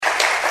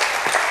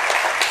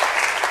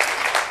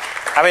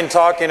I've been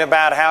talking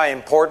about how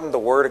important the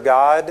Word of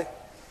God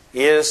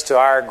is to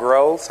our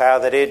growth, how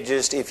that it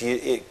just, if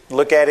you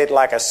look at it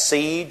like a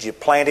seed, you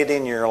plant it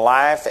in your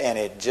life and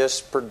it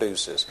just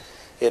produces.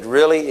 It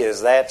really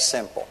is that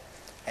simple.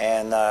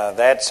 And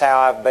that's how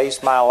I've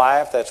based my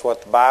life. That's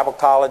what the Bible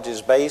College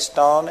is based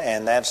on,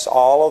 and that's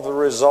all of the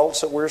results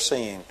that we're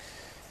seeing.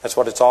 That's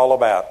what it's all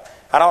about.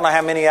 I don't know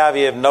how many of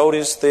you have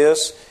noticed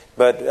this,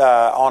 but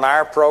on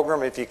our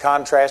program, if you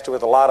contrast it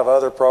with a lot of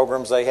other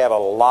programs, they have a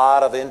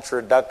lot of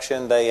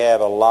introduction. They have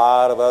a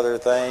lot of other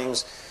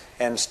things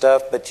and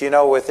stuff. But you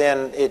know,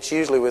 it's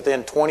usually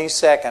within 20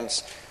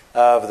 seconds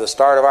of the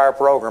start of our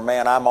program,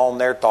 man, I'm on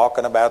there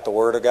talking about the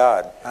Word of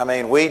God. I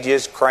mean, we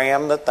just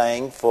cram the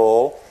thing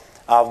full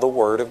of the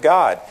Word of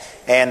God.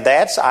 And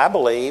that's, I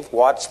believe,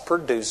 what's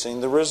producing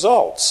the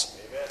results.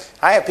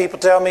 I have people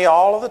tell me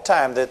all of the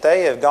time that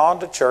they have gone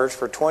to church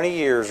for 20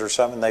 years or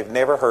something, they've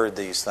never heard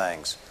these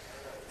things.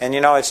 And you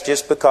know, it's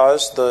just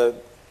because the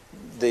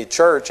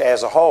church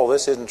as a whole,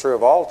 this isn't true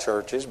of all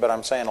churches, but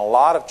I'm saying a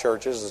lot of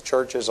churches, the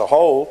church as a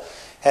whole,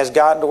 has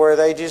gotten to where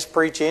they just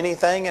preach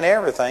anything and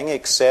everything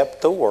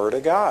except the Word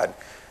of God.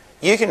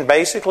 You can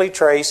basically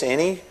trace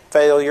any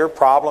failure,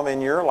 problem in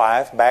your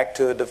life back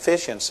to a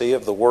deficiency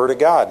of the Word of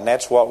God, and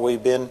that's what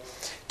we've been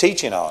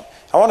teaching on.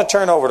 I want to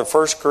turn over to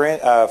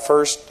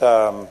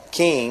 1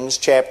 Kings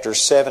chapter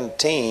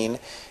 17,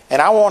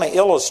 and I want to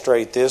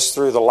illustrate this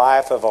through the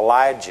life of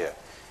Elijah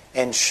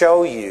and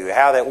show you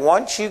how that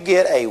once you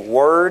get a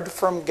word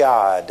from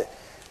God,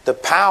 the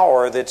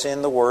power that's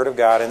in the Word of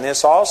God, and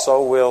this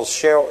also will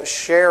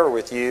share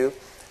with you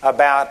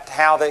about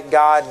how that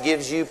God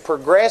gives you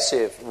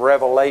progressive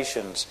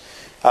revelations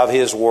of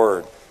His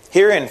Word.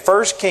 Here in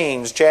 1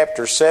 Kings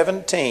chapter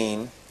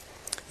 17,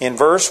 in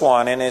verse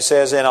 1, and it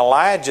says, And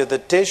Elijah the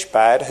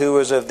Tishbite, who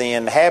was of the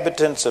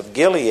inhabitants of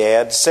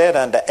Gilead, said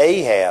unto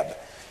Ahab,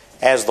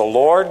 As the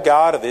Lord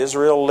God of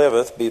Israel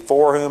liveth,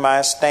 before whom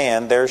I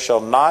stand, there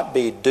shall not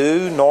be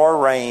dew nor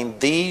rain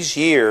these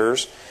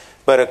years,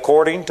 but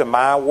according to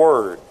my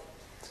word.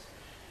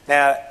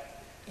 Now,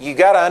 you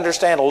got to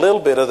understand a little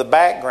bit of the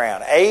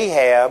background.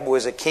 Ahab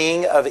was a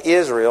king of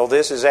Israel.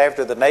 This is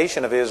after the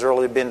nation of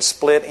Israel had been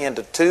split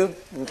into two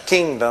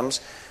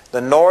kingdoms. The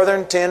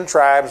northern 10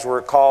 tribes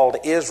were called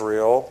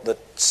Israel. The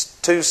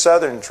 2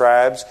 southern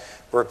tribes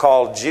were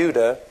called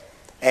Judah.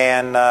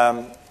 And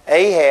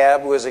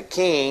Ahab was a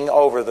king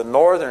over the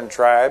northern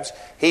tribes.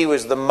 He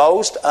was the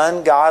most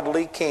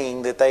ungodly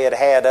king that they had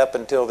had up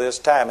until this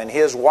time. And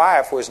his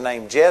wife was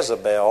named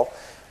Jezebel.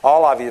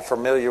 All of you are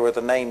familiar with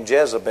the name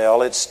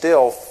Jezebel. It's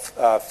still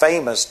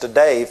famous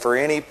today for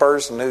any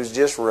person who's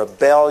just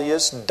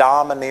rebellious,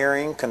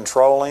 domineering,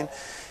 controlling.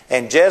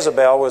 And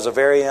Jezebel was a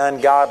very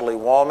ungodly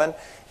woman.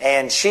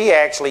 And she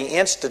actually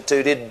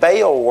instituted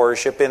Baal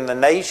worship in the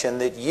nation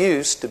that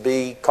used to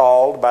be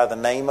called by the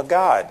name of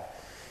God.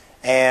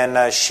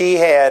 And she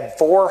had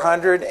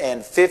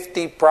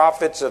 450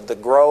 prophets of the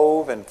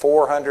grove and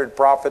 400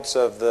 prophets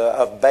of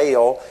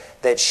Baal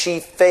that she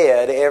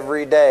fed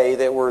every day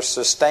that were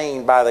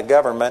sustained by the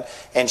government.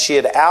 And she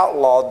had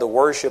outlawed the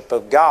worship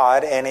of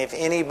God. And if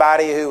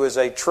anybody who was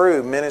a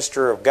true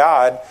minister of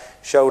God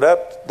showed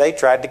up, they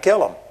tried to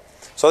kill him.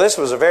 So this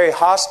was a very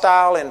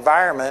hostile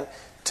environment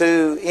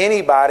to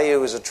anybody who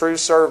was a true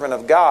servant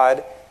of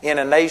God in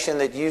a nation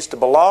that used to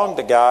belong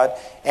to God.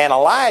 And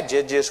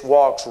Elijah just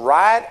walks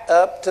right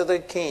up to the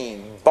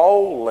king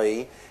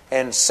boldly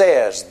and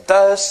says,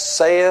 Thus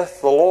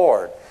saith the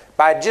Lord.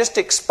 By just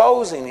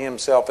exposing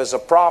himself as a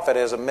prophet,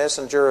 as a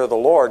messenger of the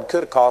Lord,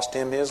 could have cost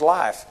him his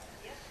life.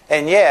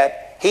 And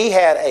yet, he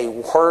had a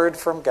word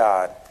from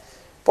God.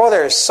 Boy,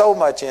 there is so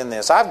much in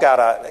this. I've got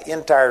an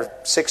entire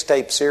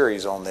 6-tape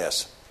series on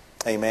this.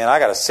 Amen. I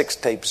got a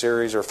 6-tape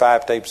series or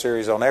 5-tape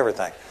series on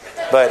everything.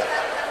 But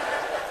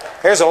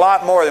there's a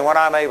lot more than what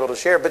I'm able to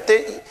share. But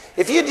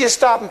if you just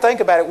stop and think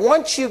about it,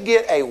 once you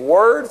get a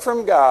word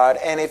from God,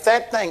 and if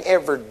that thing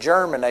ever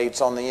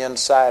germinates on the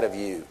inside of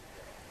you,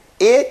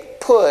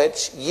 it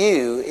puts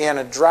you in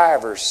a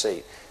driver's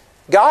seat.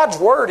 God's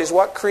Word is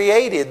what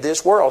created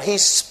this world. He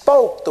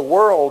spoke the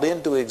world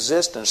into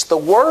existence. The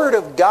Word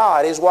of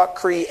God is what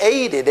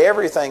created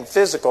everything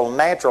physical,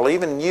 natural,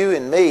 even you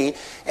and me.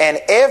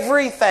 And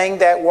everything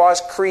that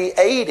was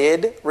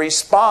created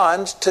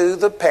responds to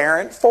the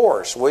parent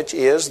force, which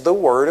is the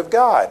Word of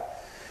God.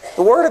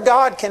 The Word of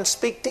God can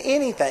speak to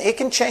anything. It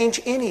can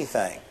change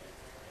anything.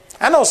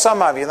 I know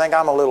some of you think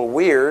I'm a little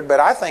weird,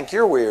 but I think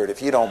you're weird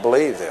if you don't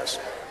believe this.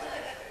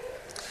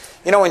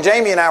 You know, when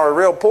Jamie and I were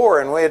real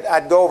poor, and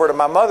I'd go over to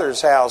my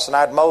mother's house and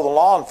I'd mow the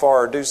lawn for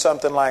her or do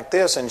something like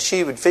this, and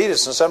she would feed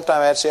us, and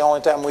sometimes that's the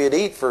only time we'd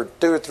eat for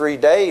 2 or 3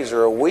 days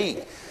or a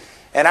week.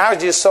 And I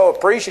was just so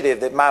appreciative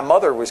that my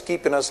mother was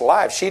keeping us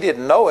alive. She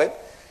didn't know it.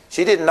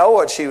 She didn't know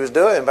what she was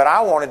doing, but I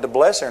wanted to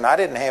bless her, and I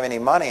didn't have any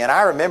money. And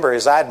I remember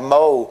as I'd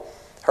mow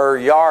her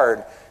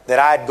yard that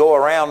I'd go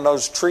around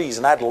those trees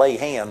and I'd lay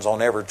hands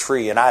on every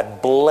tree and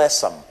I'd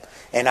bless them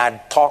and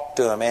I'd talk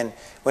to them. And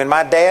when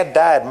my dad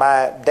died,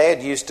 my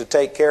dad used to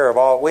take care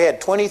of we had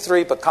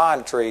 23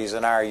 pecan trees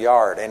in our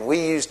yard, and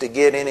we used to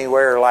get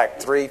anywhere like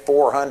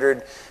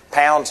 300-400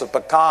 pounds of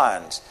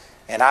pecans.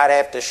 And I'd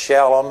have to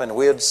shell them, and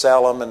we'd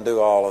sell them and do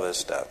all of this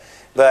stuff.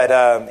 But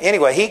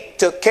anyway, he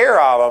took care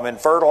of them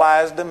and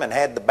fertilized them and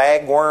had the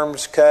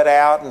bagworms cut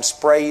out and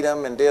sprayed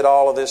them and did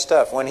all of this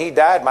stuff. When he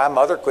died, my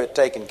mother quit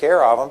taking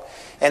care of them.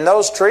 And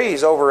those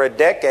trees, over a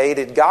decade,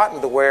 had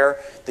gotten to where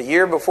the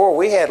year before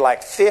we had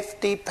like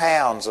 50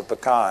 pounds of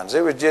pecans.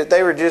 They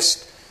were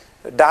just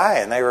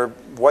dying. They were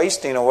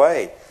wasting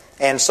away.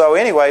 And so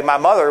anyway, my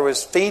mother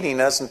was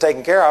feeding us and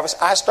taking care of us.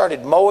 I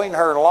started mowing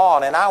her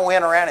lawn, and I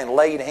went around and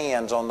laid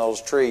hands on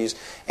those trees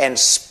and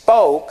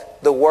spoke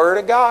the Word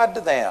of God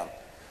to them.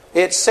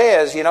 It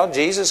says,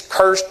 Jesus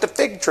cursed the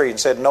fig tree and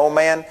said, no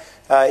man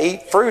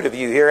eat fruit of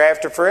you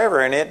hereafter forever.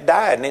 And it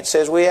died. And it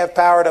says we have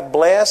power to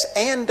bless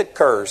and to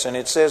curse. And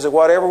it says that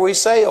whatever we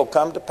say will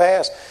come to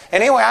pass.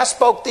 And anyway, I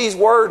spoke these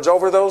words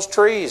over those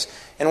trees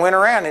and went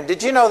around. And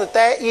did you know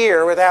that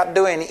year, without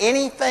doing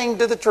anything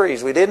to the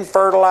trees, we didn't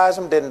fertilize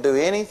them, didn't do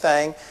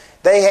anything,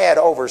 they had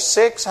over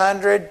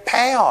 600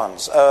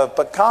 pounds of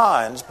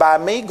pecans by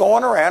me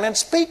going around and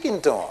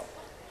speaking to them.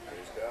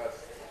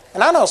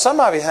 And I know some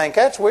of you think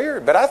that's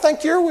weird, but I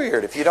think you're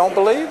weird if you don't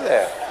believe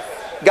that.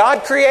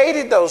 God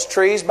created those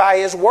trees by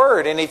His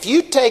Word. And if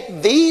you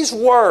take these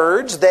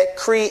words that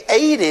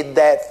created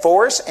that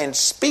force and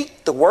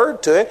speak the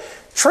Word to it,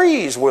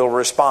 trees will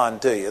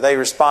respond to you. They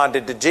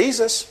responded to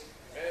Jesus.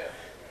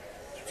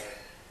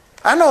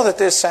 I know that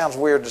this sounds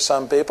weird to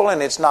some people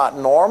and it's not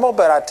normal,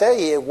 but I tell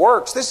you, it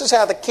works. This is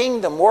how the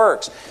kingdom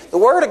works. The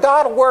Word of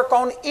God will work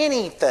on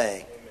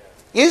anything.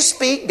 You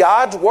speak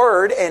God's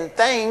Word and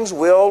things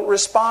will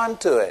respond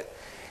to it.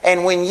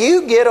 And when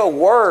you get a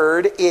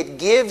word, it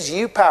gives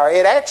you power.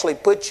 It actually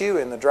puts you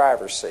in the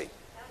driver's seat.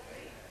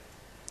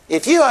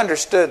 If you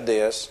understood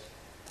this,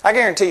 I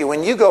guarantee you,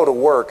 when you go to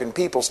work and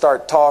people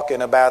start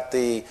talking about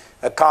the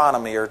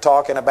economy or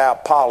talking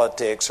about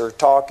politics or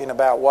talking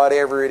about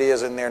whatever it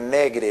is and they're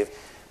negative,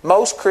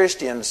 most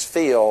Christians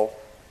feel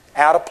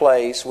out of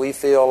place. We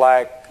feel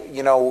like,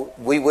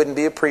 we wouldn't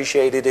be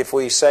appreciated if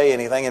we say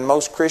anything. And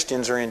most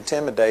Christians are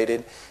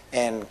intimidated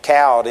and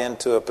cowed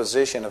into a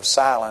position of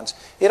silence.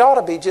 It ought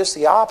to be just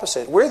the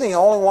opposite. We're the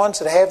only ones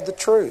that have the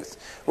truth.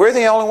 We're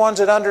the only ones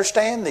that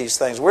understand these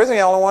things. We're the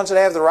only ones that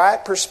have the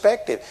right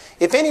perspective.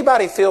 If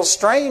anybody feels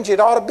strange, it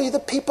ought to be the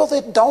people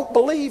that don't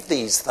believe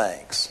these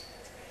things.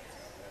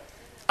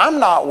 I'm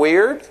not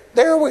weird.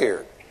 They're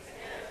weird.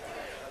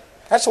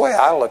 That's the way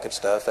I look at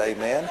stuff,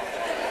 amen.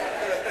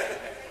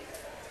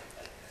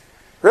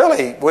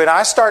 Really, when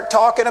I start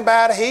talking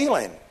about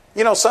healing,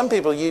 some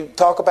people, you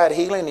talk about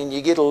healing and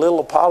you get a little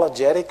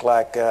apologetic,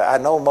 like, I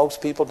know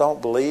most people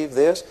don't believe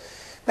this.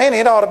 Man,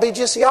 it ought to be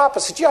just the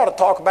opposite. You ought to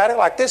talk about it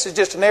like this is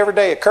just an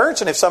everyday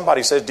occurrence. And if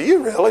somebody says, do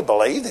you really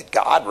believe that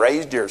God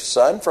raised your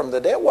son from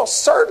the dead? Well,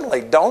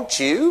 certainly, don't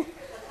you?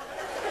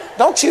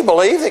 Don't you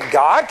believe that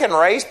God can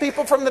raise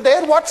people from the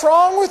dead? What's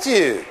wrong with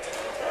you?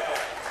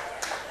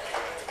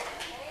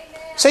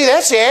 See,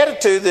 that's the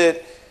attitude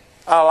that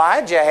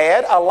Elijah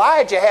had.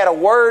 Elijah had a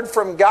word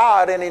from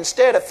God, and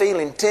instead of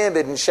feeling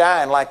timid and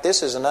shy and like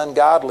this is an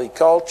ungodly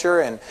culture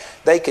and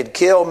they could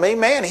kill me,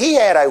 man, he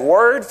had a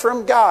word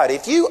from God.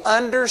 If you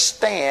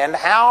understand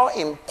how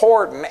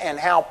important and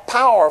how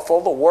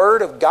powerful the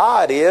Word of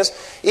God is,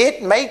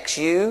 it makes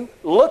you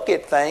look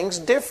at things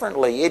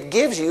differently. It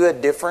gives you a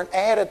different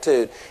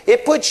attitude.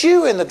 It puts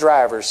you in the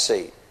driver's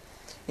seat.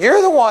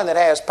 You're the one that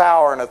has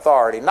power and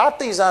authority, not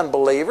these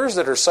unbelievers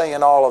that are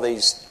saying all of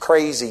these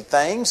crazy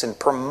things and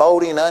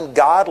promoting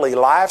ungodly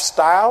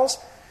lifestyles.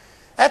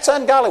 That's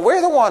ungodly. We're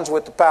the ones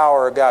with the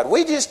power of God.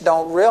 We just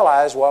don't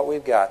realize what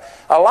we've got.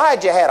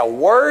 Elijah had a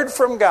word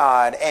from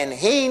God, and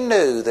he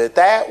knew that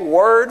that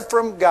word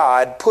from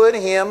God put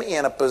him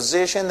in a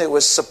position that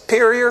was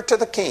superior to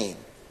the king.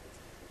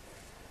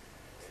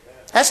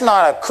 That's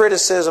not a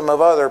criticism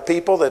of other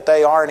people that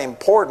they aren't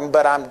important,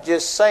 but I'm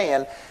just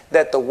saying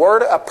that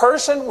a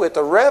person with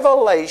the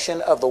revelation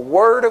of the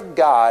Word of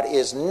God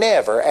is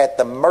never at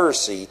the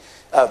mercy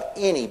of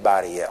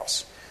anybody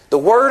else. The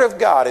Word of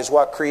God is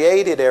what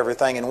created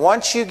everything, and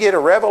once you get a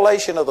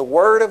revelation of the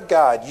Word of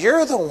God,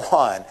 you're the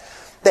one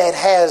that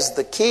has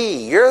the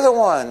key. You're the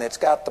one that's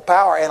got the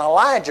power. And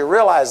Elijah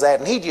realized that,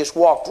 and he just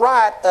walked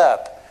right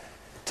up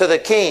to the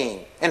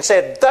king and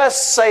said,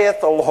 "Thus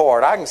saith the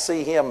Lord." I can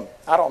see him,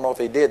 I don't know if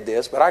he did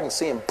this, but I can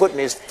see him putting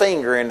his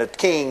finger in the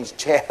king's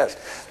chest.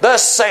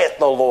 "Thus saith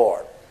the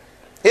Lord,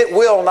 it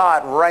will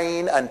not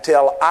rain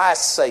until I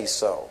say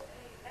so."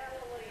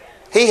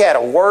 He had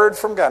a word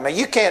from God. Now,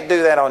 you can't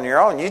do that on your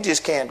own. You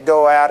just can't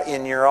go out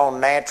in your own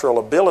natural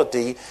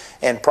ability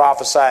and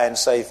prophesy and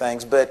say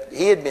things. But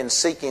he had been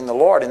seeking the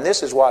Lord, and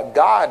this is what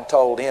God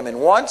told him. And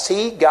once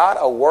he got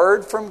a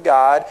word from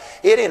God,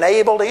 it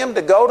enabled him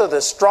to go to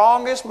the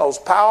strongest,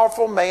 most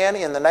powerful man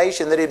in the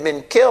nation that had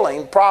been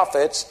killing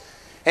prophets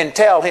and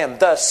tell him,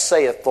 "Thus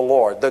saith the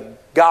Lord," the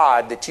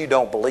God that you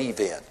don't believe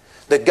in.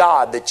 The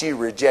God that you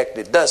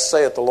rejected, thus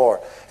saith the Lord.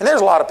 And there's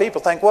a lot of people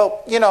think,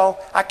 well,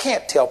 I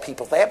can't tell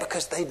people that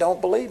because they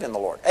don't believe in the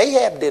Lord.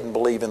 Ahab didn't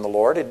believe in the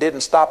Lord. It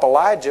didn't stop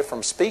Elijah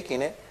from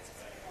speaking it.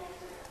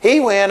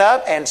 He went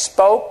up and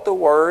spoke the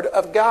word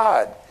of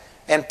God.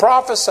 and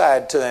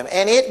prophesied to him.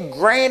 And it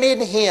granted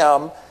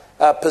him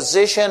a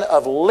position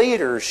of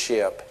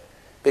leadership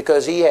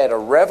because he had a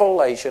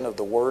revelation of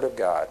the Word of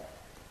God.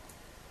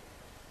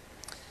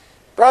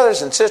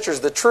 Brothers and sisters,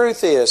 the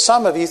truth is,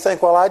 some of you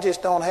think, well, I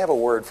just don't have a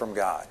word from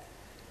God.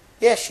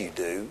 Yes, you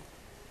do.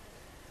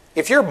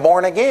 If you're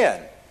born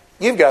again,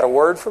 you've got a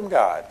word from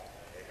God.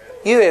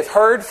 You have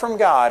heard from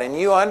God and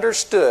you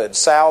understood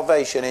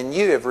salvation and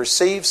you have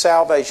received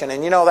salvation,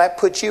 and you know that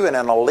puts you in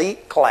an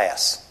elite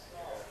class.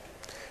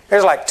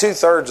 There's like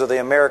 2/3 of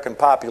the American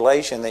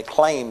population that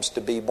claims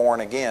to be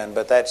born again,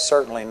 but that's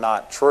certainly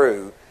not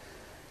true.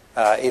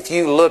 If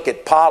you look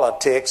at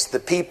politics, the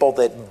people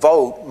that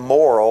vote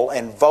moral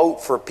and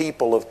vote for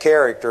people of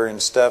character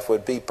and stuff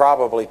would be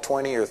probably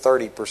 20 or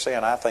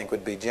 30%. I think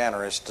would be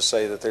generous to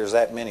say that there's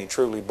that many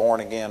truly born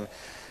again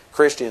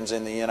Christians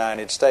in the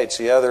United States.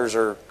 The others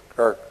are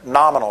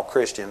nominal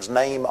Christians,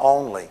 name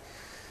only.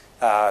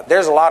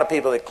 There's a lot of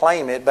people that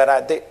claim it,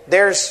 but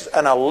there's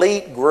an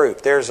elite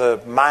group. There's a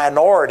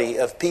minority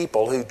of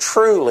people who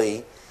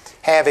truly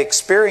have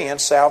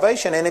experienced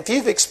salvation. And if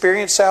you've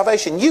experienced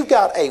salvation, you've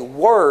got a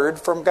word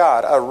from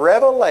God, a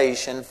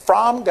revelation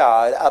from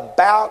God,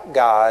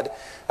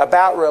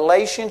 about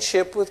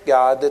relationship with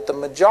God that the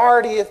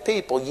majority of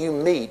people you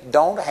meet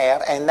don't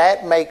have, and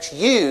that makes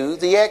you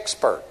the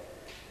expert.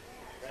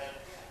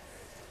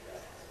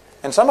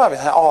 And some of you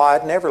think, oh,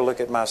 I'd never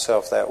look at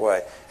myself that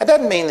way. It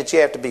doesn't mean that you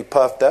have to be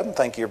puffed up and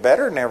think you're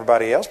better than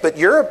everybody else, but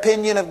your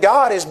opinion of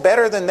God is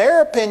better than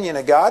their opinion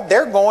of God.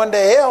 They're going to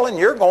hell and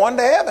you're going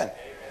to heaven.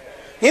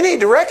 You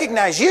need to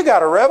recognize you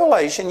got a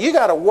revelation, you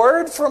got a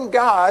word from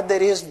God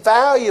that is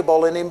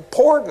valuable and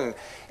important.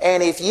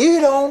 And if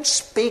you don't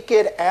speak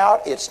it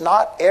out, it's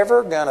not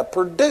ever going to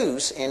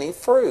produce any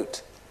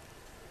fruit.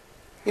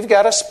 You've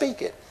got to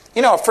speak it.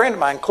 You know, a friend of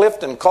mine,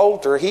 Clifton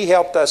Coulter, he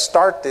helped us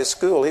start this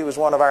school. He was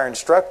one of our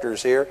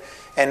instructors here.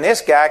 And this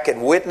guy could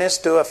witness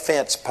to a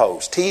fence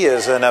post. He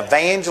is an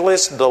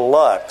evangelist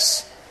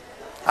deluxe.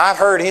 I've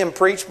heard him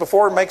preach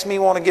before. It makes me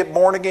want to get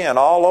born again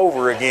all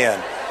over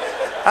again.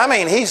 I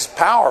mean, he's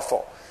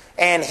powerful.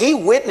 And he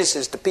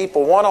witnesses to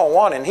people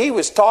one-on-one. And he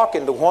was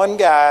talking to one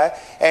guy,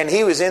 and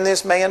he was in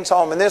this man's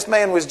home, and this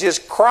man was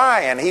just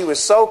crying. He was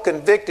so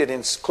convicted.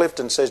 And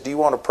Clifton says, do you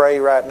want to pray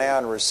right now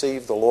and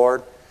receive the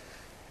Lord?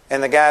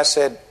 And the guy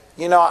said,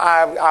 you know,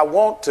 I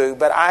want to,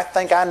 but I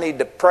think I need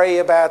to pray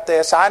about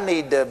this. I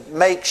need to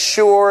make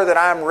sure that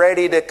I'm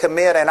ready to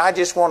commit, and I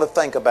just want to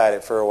think about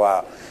it for a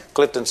while.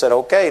 Clifton said,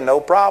 okay,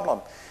 no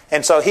problem.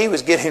 And so he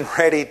was getting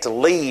ready to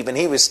leave, and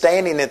he was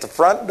standing at the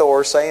front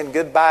door saying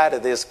goodbye to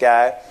this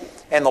guy.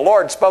 And the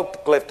Lord spoke to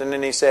Clifton,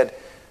 and he said,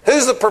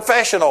 who's the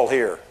professional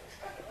here?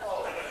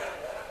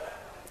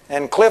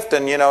 And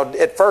Clifton, you know,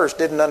 at first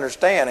didn't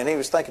understand. And he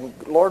was thinking,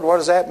 Lord, what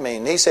does that mean?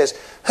 And he says,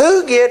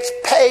 who gets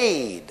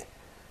paid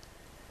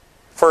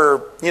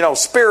for, you know,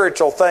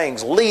 spiritual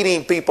things,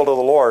 leading people to the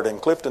Lord?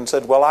 And Clifton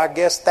said, well, I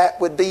guess that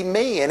would be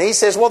me. And he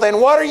says, well, then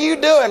what are you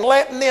doing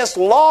letting this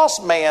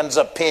lost man's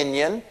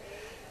opinion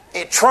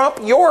trump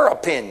your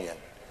opinion?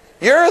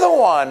 You're the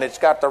one that's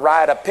got the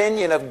right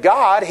opinion of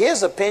God.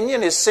 His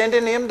opinion is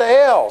sending him to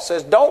hell.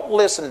 Says, don't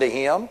listen to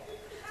him.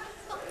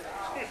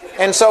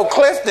 And so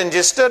Clifton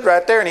just stood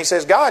right there and he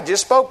says, God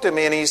just spoke to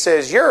me, and he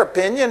says, your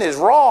opinion is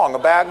wrong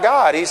about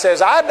God. He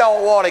says, I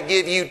don't want to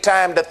give you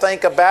time to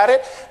think about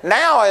it.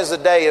 Now is the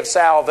day of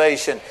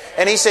salvation.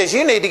 And he says,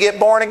 you need to get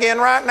born again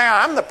right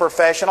now. I'm the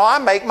professional. I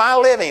make my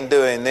living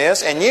doing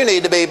this, and you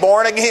need to be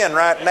born again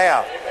right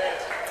now.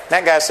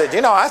 That guy said,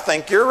 you know, I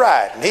think you're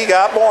right. And he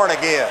got born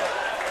again.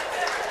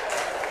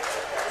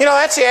 You know,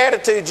 that's the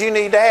attitude you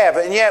need to have.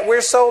 And yet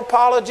we're so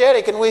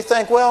apologetic and we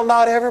think, well,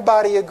 not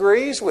everybody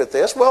agrees with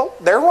this. Well,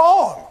 they're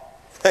wrong.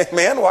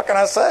 Amen. What can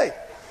I say?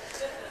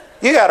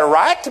 You got a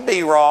right to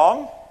be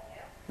wrong,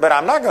 but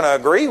I'm not going to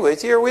agree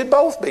with you or we'd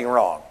both be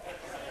wrong.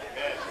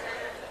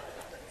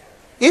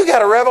 You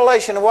got a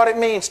revelation of what it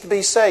means to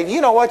be saved.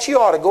 You know what? You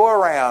ought to go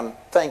around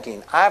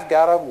thinking, I've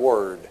got a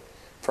word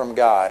from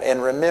God.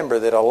 And remember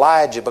that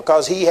Elijah,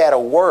 because he had a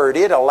word,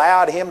 it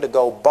allowed him to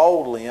go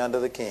boldly unto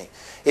the king.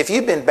 If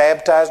you've been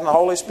baptized in the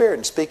Holy Spirit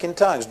and speak in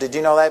tongues, did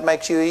you know that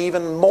makes you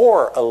even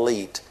more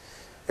elite?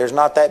 There's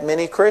not that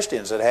many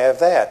Christians that have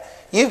that.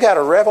 You've got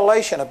a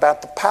revelation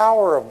about the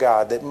power of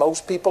God that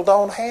most people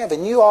don't have.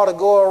 And you ought to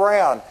go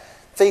around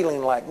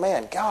feeling like,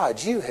 man,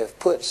 God, you have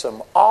put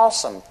some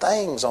awesome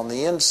things on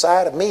the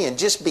inside of me, and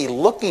just be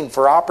looking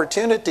for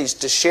opportunities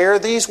to share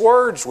these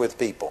words with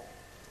people.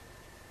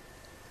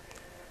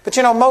 But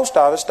you know, most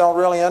of us don't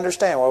really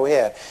understand what we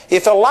had.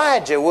 If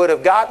Elijah would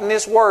have gotten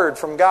this word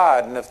from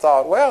God and have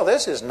thought, well,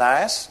 this is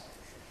nice,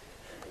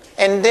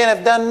 and then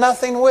have done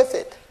nothing with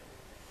it,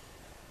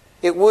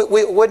 it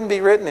wouldn't be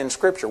written in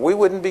Scripture. We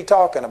wouldn't be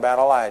talking about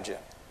Elijah.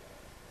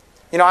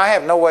 You know, I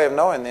have no way of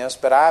knowing this,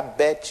 but I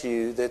bet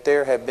you that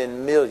there have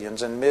been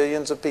millions and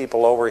millions of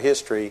people over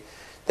history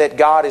that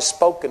God has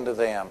spoken to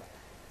them,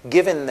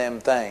 given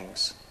them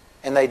things,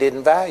 and they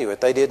didn't value it.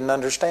 They didn't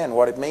understand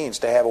what it means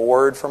to have a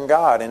word from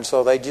God. And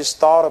so they just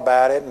thought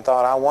about it and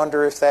thought, I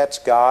wonder if that's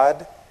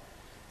God,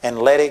 and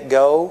let it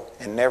go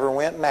and never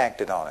went and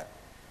acted on it.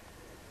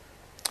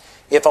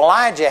 If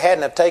Elijah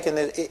hadn't have taken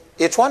this,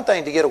 it's one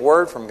thing to get a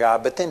word from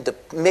God, but then to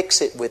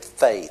mix it with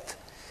faith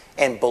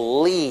and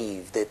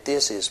believe that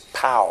this is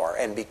power,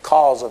 and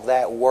because of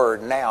that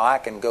word, now I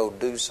can go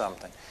do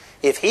something.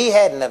 If he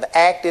hadn't have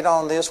acted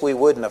on this, we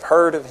wouldn't have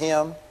heard of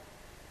him.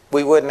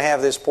 We wouldn't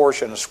have this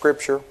portion of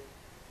Scripture.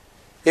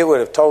 It would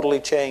have totally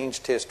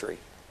changed history.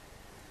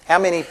 How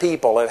many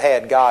people have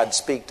had God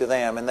speak to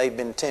them and they've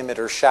been timid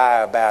or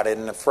shy about it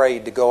and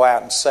afraid to go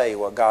out and say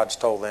what God's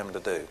told them to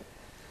do?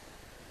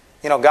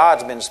 You know,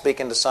 God's been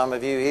speaking to some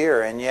of you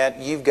here, and yet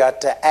you've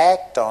got to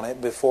act on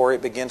it before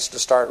it begins to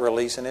start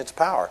releasing its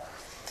power.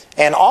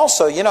 And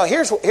also, you know,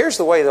 here's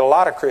the way that a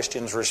lot of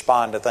Christians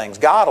respond to things.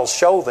 God will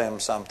show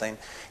them something,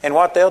 and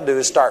what they'll do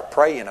is start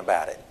praying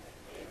about it.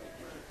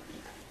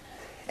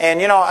 And,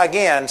 you know,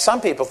 again,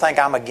 some people think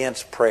I'm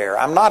against prayer.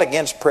 I'm not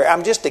against prayer.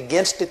 I'm just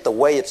against it the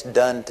way it's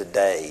done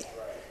today.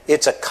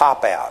 It's a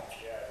cop-out.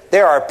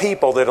 There are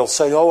people that'll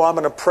say, oh, I'm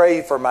going to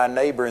pray for my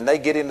neighbor, and they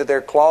get into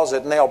their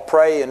closet and they'll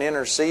pray and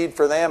intercede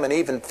for them and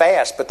even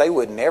fast, but they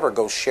would never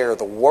go share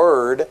the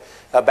word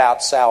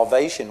about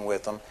salvation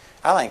with them.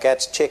 I think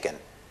that's chicken.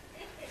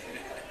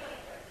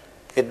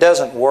 It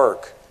doesn't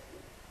work.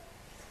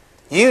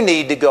 You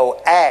need to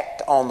go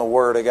act on the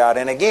Word of God.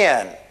 And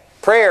again,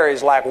 prayer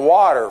is like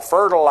water,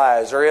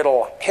 fertilizer.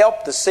 It'll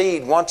help the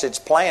seed once it's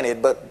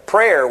planted, but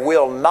prayer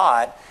will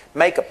not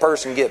make a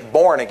person get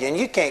born again.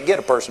 You can't get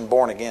a person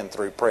born again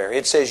through prayer.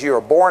 It says you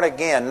are born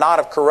again, not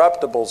of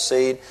corruptible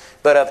seed,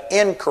 but of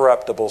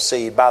incorruptible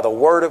seed, by the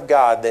Word of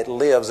God that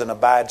lives and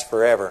abides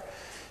forever.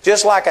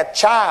 Just like a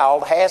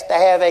child has to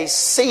have a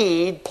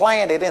seed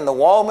planted in the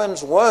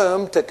woman's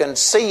womb to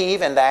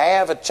conceive and to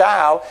have a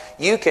child,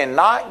 you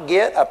cannot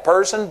get a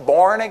person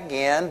born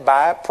again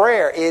by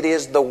prayer. It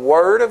is the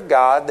Word of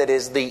God that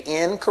is the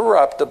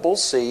incorruptible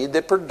seed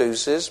that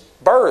produces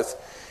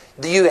birth.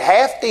 You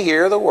have to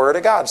hear the Word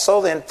of God.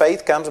 So then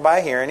faith comes by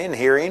hearing, and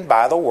hearing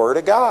by the Word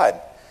of God.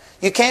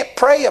 You can't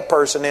pray a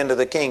person into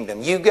the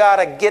kingdom. You've got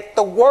to get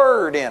the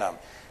Word in them.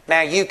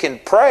 Now you can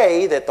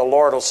pray that the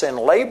Lord will send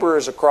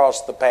laborers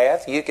across the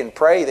path. You can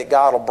pray that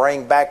God will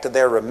bring back to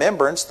their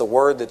remembrance the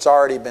Word that's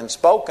already been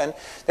spoken.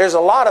 There's a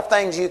lot of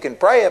things you can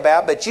pray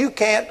about, but you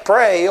can't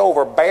pray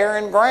over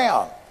barren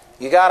ground.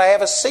 You got to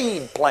have a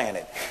seed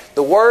planted.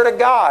 The Word of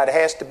God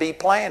has to be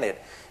planted.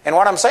 And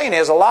what I'm saying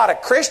is, a lot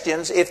of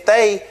Christians, if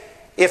the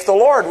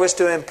Lord was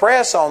to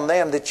impress on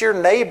them that your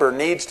neighbor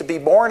needs to be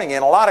born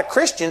again, a lot of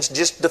Christians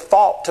just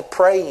default to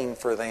praying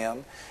for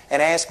them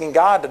and asking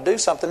God to do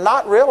something,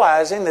 not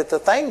realizing that the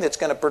thing that's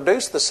going to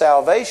produce the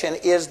salvation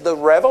is the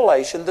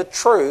revelation, the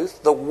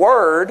truth, the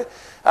Word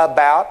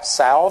about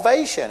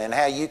salvation and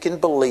how you can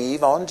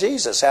believe on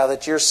Jesus, how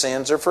that your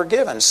sins are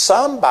forgiven.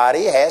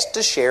 Somebody has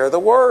to share the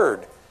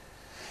Word.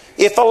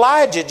 If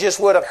Elijah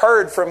just would have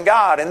heard from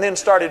God and then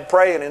started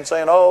praying and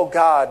saying, oh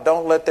God,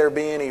 don't let there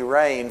be any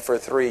rain for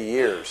 3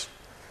 years.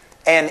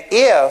 And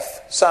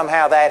if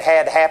somehow that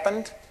had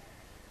happened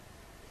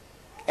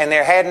and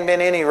there hadn't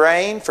been any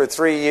rain for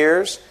 3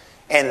 years,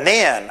 and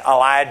then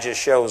Elijah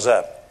shows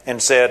up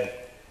and said,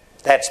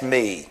 that's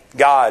me.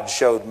 God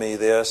showed me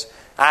this.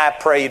 I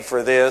prayed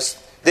for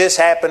this. This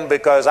happened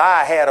because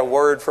I had a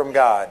word from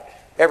God.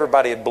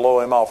 Everybody would blow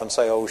him off and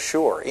say, oh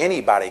sure,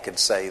 anybody could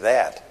say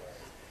that.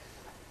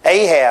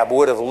 Ahab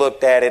would have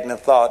looked at it and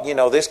have thought, you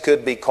know, this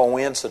could be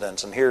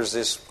coincidence, and here's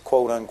this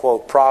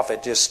quote-unquote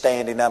prophet just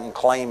standing up and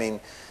claiming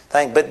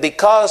things. But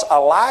because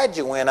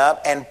Elijah went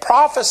up and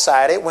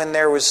prophesied it when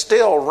there was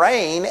still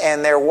rain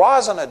and there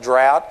wasn't a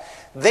drought,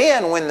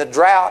 then when the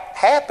drought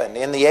happened,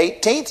 in the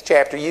 18th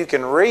chapter you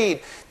can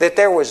read that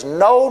there was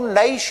no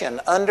nation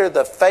under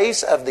the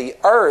face of the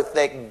earth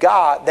that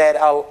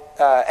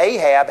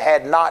Ahab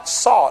had not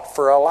sought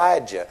for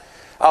Elijah.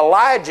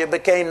 Elijah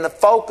became the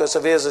focus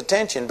of his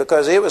attention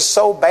because it was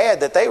so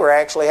bad that they were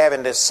actually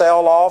having to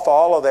sell off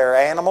all of their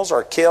animals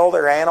or kill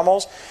their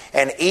animals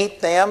and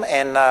eat them.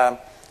 And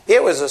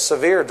it was a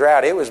severe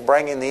drought. It was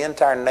bringing the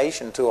entire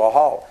nation to a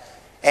halt.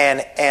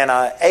 And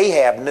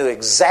Ahab knew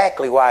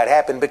exactly why it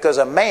happened, because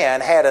a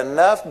man had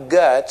enough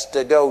guts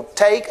to go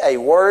take a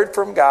word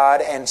from God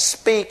and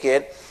speak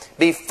it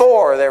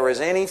before there was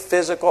any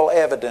physical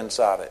evidence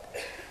of it.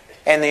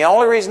 And the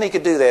only reason he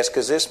could do this is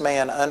because this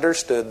man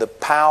understood the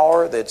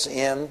power that's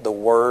in the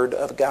Word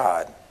of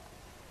God.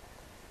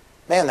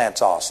 Man,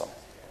 that's awesome.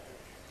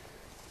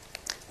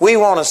 We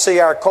want to see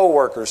our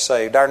co-workers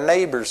saved, our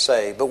neighbors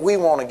saved, but we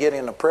want to get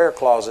in a prayer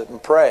closet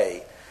and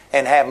pray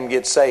and have them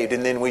get saved,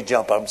 and then we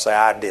jump up and say,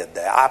 I did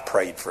that. I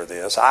prayed for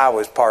this. I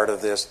was part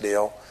of this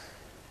deal.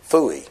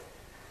 Phooey.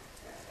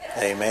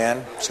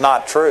 Amen. It's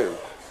not true.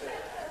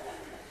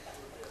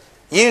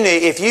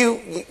 If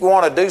you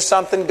want to do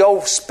something,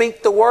 go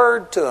speak the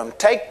Word to them.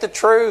 Take the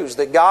truths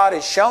that God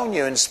has shown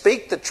you and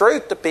speak the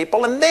truth to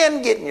people, and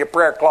then get in your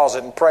prayer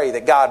closet and pray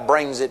that God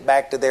brings it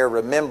back to their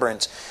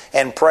remembrance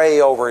and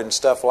pray over it and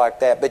stuff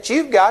like that. But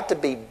you've got to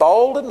be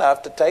bold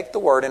enough to take the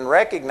Word and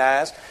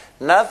recognize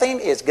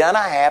nothing is going to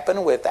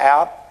happen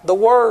without the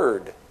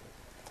Word.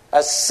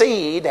 A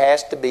seed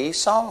has to be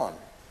sown.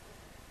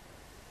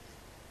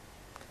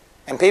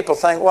 And people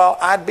think, well,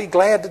 I'd be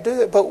glad to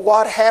do it, but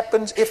what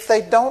happens if they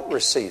don't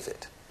receive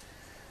it?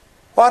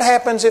 What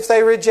happens if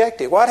they reject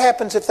it? What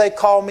happens if they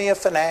call me a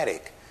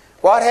fanatic?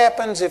 What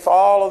happens if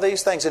all of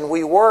these things, and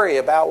we worry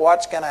about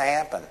what's going to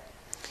happen?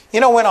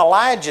 You know, when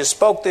Elijah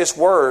spoke this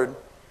word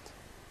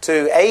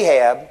to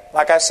Ahab,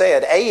 like I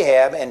said,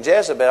 Ahab and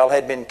Jezebel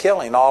had been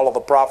killing all of the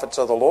prophets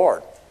of the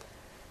Lord.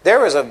 There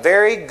was a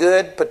very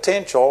good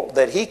potential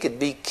that he could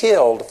be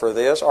killed for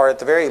this, or at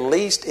the very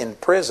least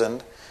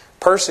imprisoned,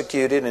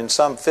 persecuted in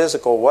some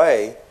physical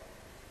way.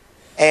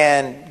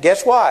 And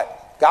guess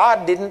what?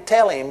 God didn't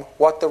tell him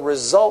what the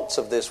results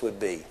of this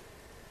would be.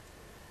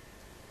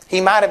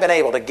 He might have been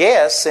able to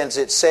guess, since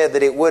it said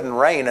that it wouldn't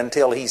rain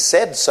until he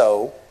said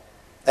so.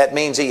 That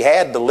means he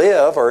had to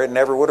live, or it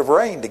never would have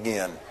rained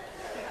again.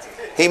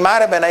 He might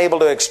have been able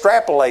to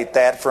extrapolate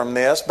that from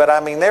this, but I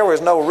mean, there was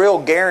no real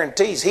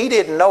guarantees. He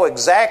didn't know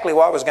exactly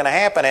what was going to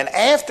happen. And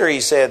after he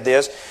said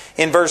this,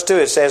 in verse 2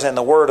 it says, "And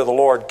the word of the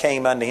Lord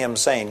came unto him,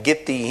 saying,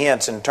 Get thee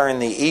hence, and turn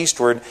thee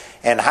eastward,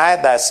 and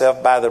hide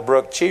thyself by the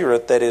brook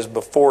Cherith that is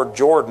before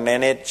Jordan.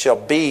 And it shall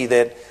be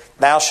that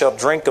thou shalt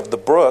drink of the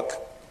brook,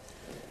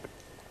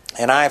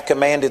 and I have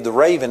commanded the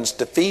ravens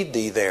to feed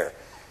thee there."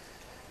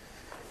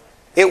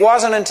 It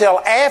wasn't until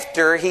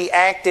after he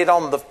acted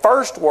on the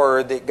first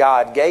word that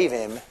God gave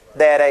him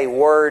that a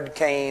word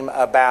came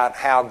about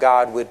how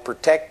God would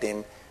protect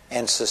him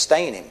and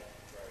sustain him.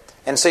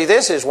 And see,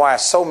 this is why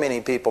so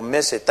many people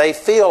miss it. They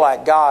feel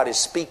like God is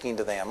speaking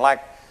to them. Like,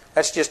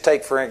 let's just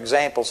take for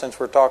example, since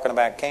we're talking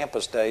about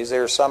campus days,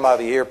 there's some of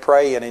you here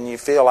praying and you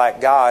feel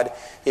like God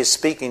is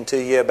speaking to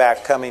you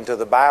about coming to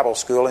the Bible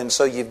school, and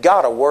so you've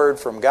got a word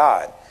from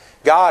God.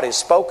 God has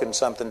spoken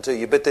something to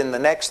you, but then the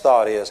next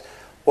thought is,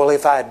 well,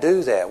 if I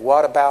do that,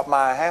 what about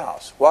my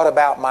house? What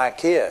about my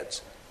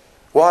kids?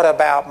 What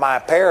about my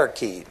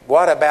parakeet?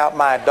 What about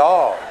my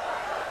dog?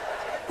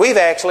 We've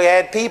actually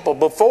had people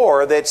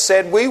before that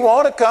said, we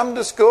want to come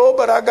to school,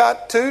 but I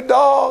got 2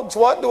 dogs.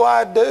 What do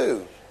I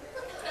do?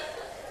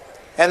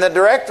 And the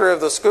director of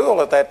the school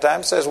at that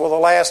time says, well, the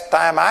last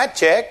time I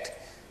checked,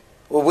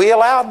 we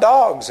allowed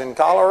dogs in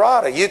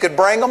Colorado. You could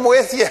bring them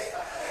with you.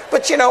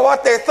 But you know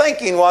what their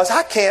thinking was?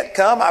 I can't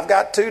come, I've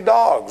got 2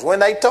 dogs. When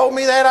they told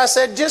me that, I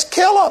said, just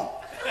kill them.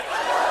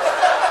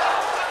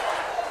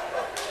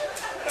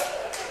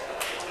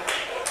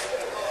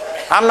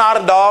 I'm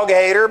not a dog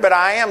hater, but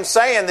I am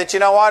saying that, you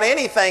know what,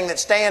 anything that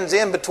stands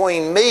in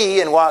between me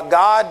and what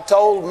God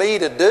told me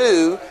to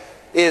do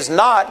is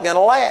not going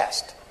to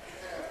last.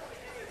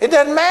 It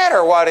doesn't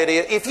matter what it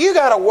is. If you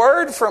got a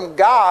word from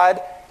God,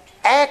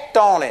 act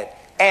on it.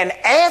 And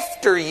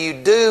after you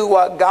do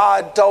what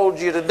God told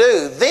you to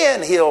do,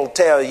 then He'll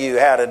tell you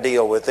how to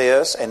deal with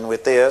this and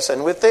with this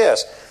and with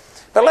this.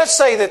 But let's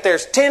say that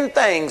there's 10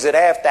 things that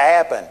have to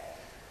happen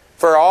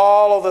for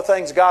all of the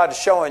things God's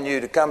showing you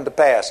to come to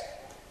pass.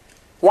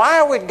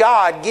 Why would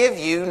God give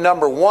you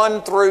number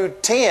 1 through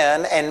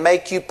 10 and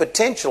make you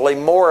potentially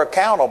more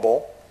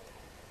accountable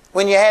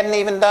when you hadn't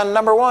even done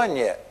number 1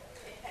 yet?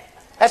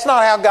 That's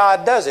not how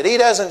God does it. He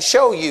doesn't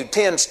show you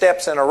 10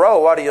 steps in a row.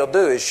 What He'll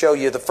do is show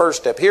you the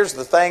first step. Here's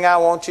the thing I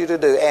want you to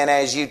do. And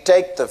as you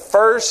take the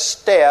first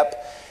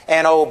step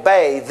and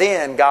obey,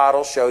 then God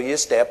will show you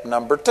step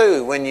number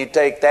 2. When you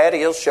take that,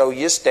 He'll show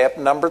you step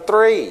number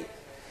 3.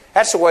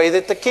 That's the way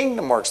that the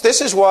kingdom works. This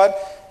is what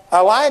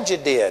Elijah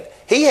did.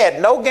 He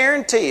had no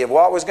guarantee of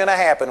what was going to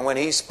happen when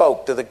he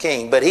spoke to the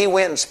king. But he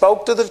went and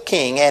spoke to the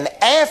king, and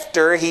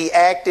after he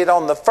acted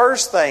on the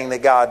first thing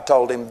that God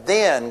told him,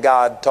 then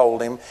God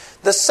told him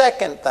the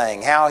second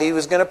thing, how He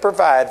was going to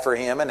provide for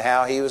him and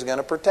how He was going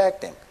to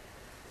protect him.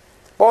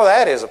 Boy,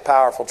 that is a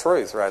powerful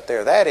truth right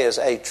there. That is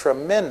a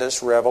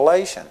tremendous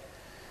revelation.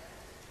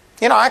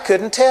 You know, I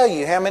couldn't tell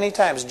you how many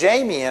times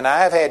Jamie and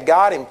I have had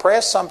God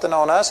impress something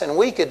on us, and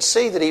we could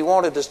see that He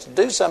wanted us to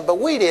do something, but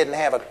we didn't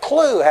have a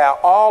clue how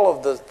all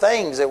of the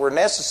things that were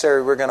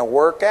necessary were going to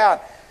work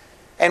out.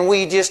 And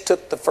we just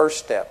took the first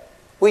step.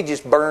 We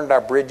just burned our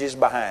bridges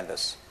behind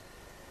us.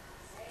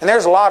 And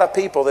there's a lot of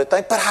people that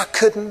think, but I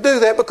couldn't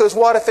do that because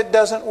what if it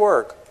doesn't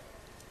work?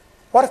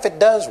 What if it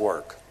does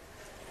work?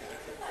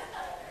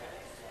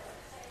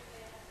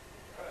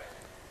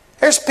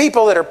 There's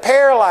people that are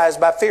paralyzed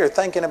by fear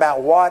thinking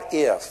about what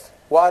if.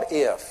 What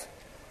if?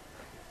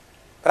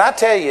 But I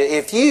tell you,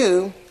 if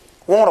you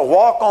want to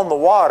walk on the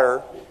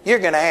water, you're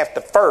going to have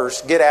to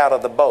first get out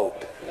of the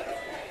boat.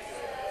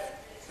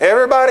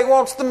 Everybody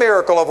wants the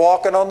miracle of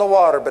walking on the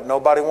water, but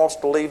nobody wants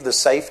to leave the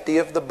safety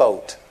of the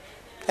boat.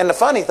 And the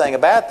funny thing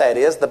about that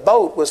is the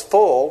boat was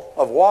full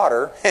of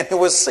water and it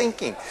was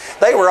sinking.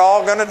 They were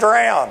all going to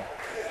drown.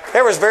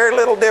 There was very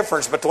little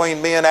difference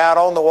between being out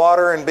on the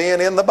water and being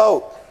in the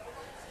boat.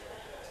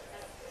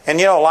 And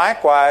you know,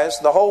 likewise,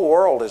 the whole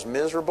world is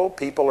miserable.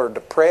 People are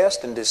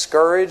depressed and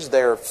discouraged.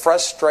 They're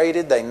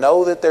frustrated. They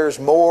know that there's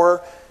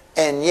more.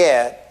 And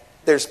yet,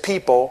 there's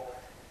people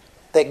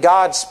that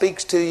God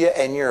speaks to you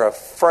and you're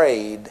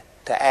afraid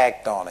to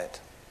act on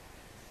it.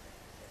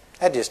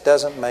 That just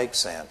doesn't make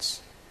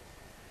sense.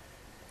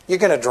 You're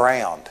going to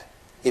drown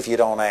if you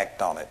don't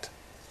act on it.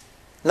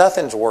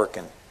 Nothing's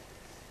working.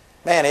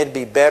 Man, it'd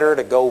be better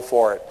to go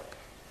for it.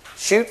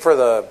 Shoot for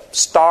the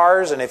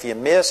stars, and if you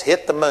miss,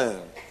 hit the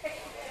moon.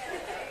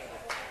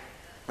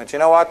 But you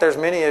know what? There's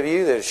many of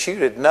you that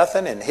shoot at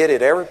nothing and hit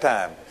it every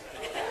time.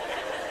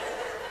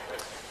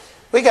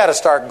 We got to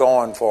start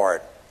going for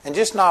it and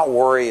just not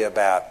worry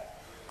about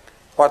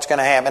what's going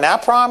to happen. And I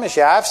promise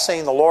you, I've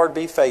seen the Lord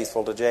be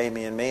faithful to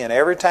Jamie and me, and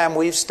every time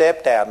we've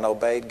stepped out and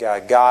obeyed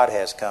God, God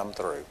has come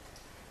through.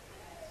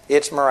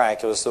 It's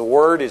miraculous. The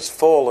Word is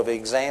full of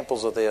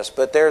examples of this,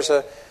 but there's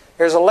a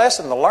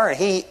lesson to learn.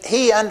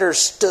 He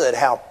understood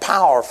how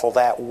powerful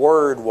that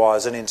Word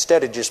was, and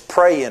instead of just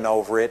praying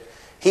over it,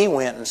 he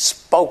went and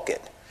spoke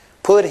it,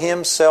 put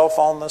himself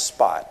on the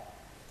spot,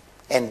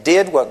 and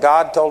did what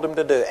God told him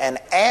to do. And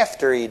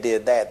after he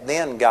did that,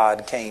 then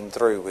God came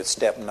through with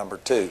step number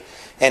 2.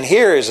 And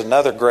here is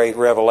another great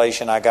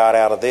revelation I got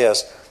out of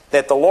this,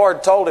 that the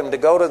Lord told him to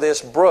go to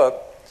this brook,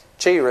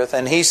 Cherith,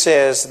 and he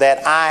says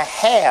that I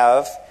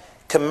have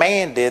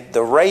commanded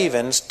the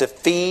ravens to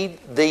feed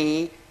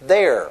thee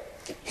there.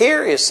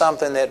 Here is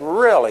something that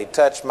really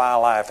touched my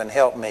life and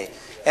helped me.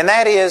 And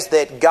that is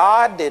that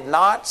God did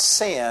not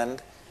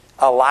send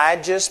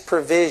Elijah's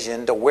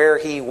provision to where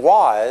he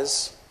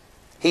was.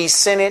 He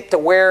sent it to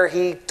where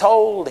he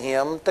told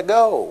him to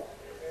go.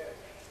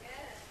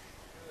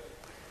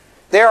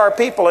 There are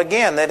people,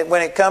 again, that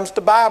when it comes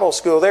to Bible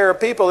school, there are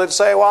people that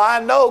say, well,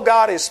 I know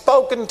God has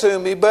spoken to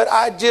me, but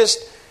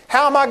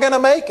how am I going to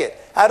make it?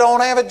 I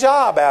don't have a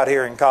job out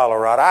here in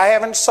Colorado. I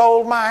haven't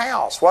sold my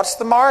house. What's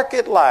the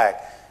market like?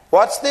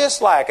 What's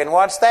this like? And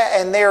what's that?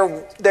 And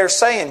they're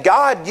saying,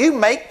 God, you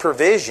make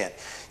provision.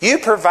 You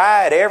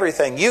provide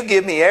everything. You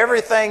give me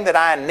everything that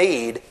I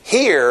need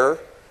here,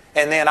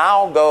 and then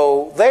I'll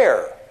go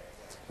there.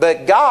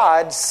 But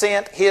God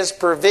sent His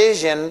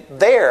provision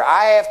there.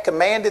 I have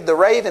commanded the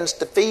ravens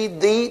to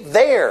feed thee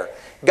there.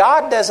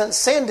 God doesn't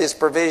send His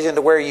provision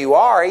to where you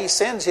are. He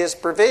sends His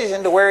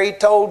provision to where He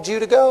told you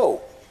to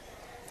go.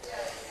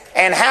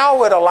 And how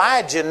would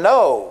Elijah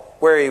know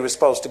where he was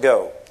supposed to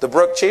go? The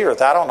brook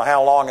Cherith, I don't know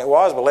how long it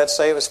was, but let's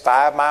say it was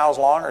 5 miles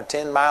long or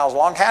 10 miles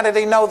long. How did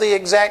he know the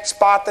exact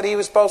spot that he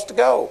was supposed to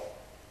go?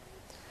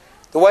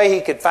 The way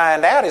he could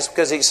find out is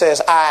because he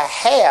says, I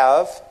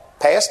have,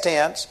 past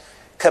tense,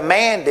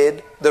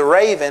 commanded the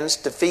ravens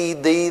to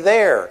feed thee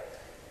there.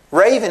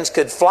 Ravens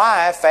could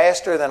fly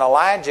faster than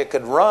Elijah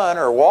could run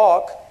or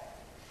walk.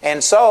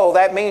 And so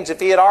that means if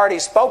he had already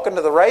spoken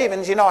to the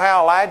ravens, you know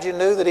how Elijah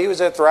knew that he was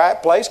at the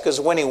right place? Because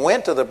when he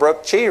went to the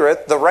brook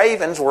Cherith, the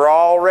ravens were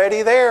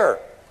already there.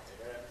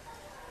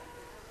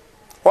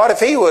 What if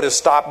he would have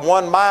stopped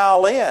 1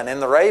 mile in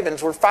and the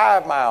ravens were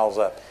 5 miles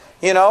up?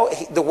 You know,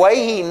 the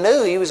way he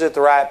knew he was at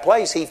the right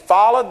place, he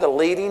followed the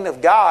leading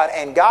of God,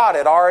 and God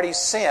had already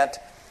sent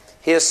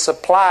His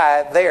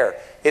supply there.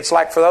 It's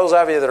like for those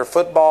of you that are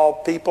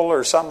football people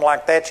or something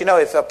like that, you know,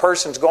 if a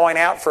person's going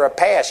out for a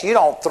pass, you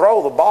don't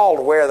throw the ball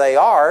to where they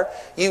are.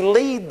 You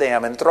lead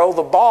them and throw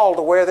the ball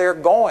to where they're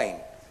going.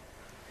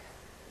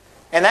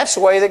 And that's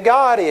the way that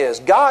God is.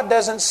 God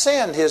doesn't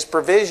send His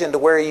provision to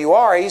where you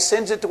are. He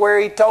sends it to where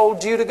He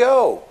told you to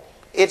go.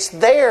 It's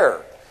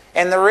there.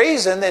 And the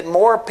reason that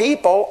more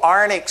people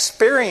aren't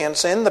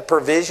experiencing the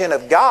provision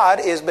of God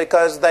is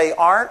because they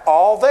aren't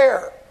all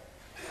there.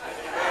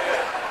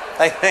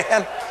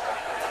 Amen.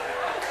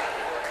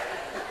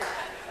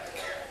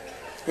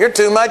 You're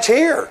too much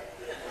here.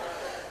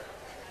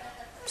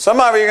 Some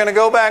of you are going to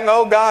go back and,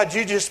 oh God,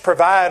 you just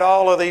provide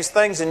all of these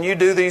things and you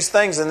do these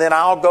things and then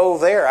I'll go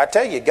there. I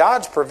tell you,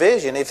 God's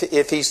provision,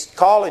 if He's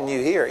calling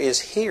you here, is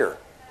here.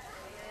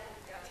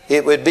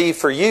 It would be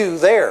for you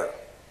there.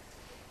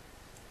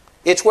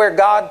 It's where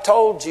God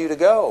told you to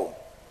go.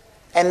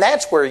 And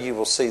that's where you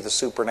will see the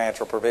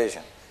supernatural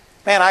provision.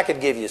 Man, I could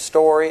give you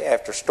story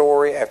after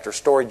story after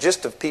story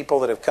just of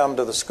people that have come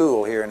to the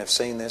school here and have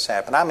seen this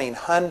happen. I mean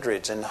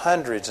hundreds and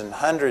hundreds and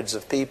hundreds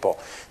of people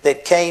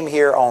that came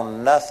here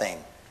on nothing.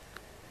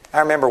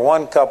 I remember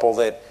one couple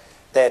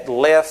that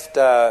left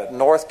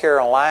North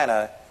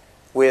Carolina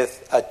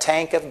with a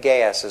tank of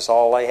gas is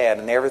all they had,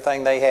 and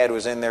everything they had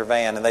was in their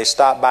van. And they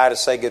stopped by to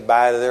say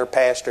goodbye to their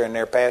pastor, and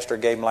their pastor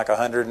gave them like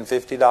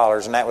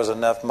 $150, and that was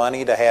enough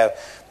money to have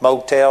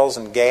motels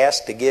and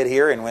gas to get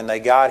here. And when they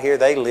got here,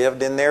 they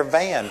lived in their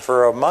van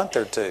for a month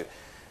or two.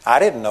 I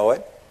didn't know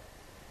it.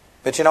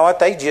 But you know what?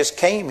 They just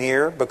came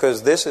here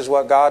because this is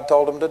what God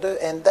told them to do.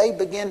 And they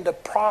began to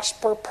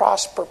prosper,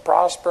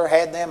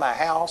 had them a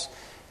house.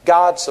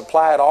 God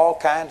supplied all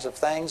kinds of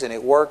things, and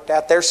it worked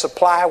out. Their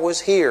supply was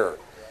here,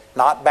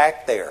 not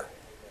back there.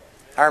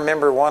 I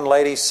remember one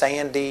lady,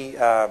 Sandy,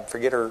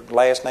 forget her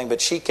last name, but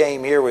she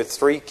came here with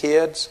 3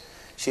 kids.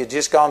 She had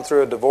just gone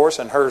through a divorce,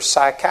 and her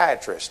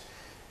psychiatrist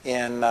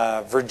in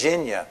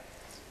Virginia,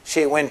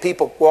 when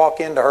people walk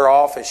into her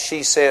office,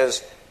 she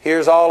says,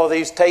 here's all of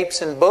these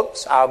tapes and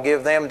books. I'll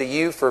give them to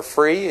you for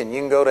free, and you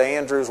can go to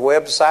Andrew's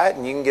website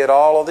and you can get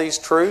all of these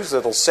truths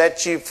that'll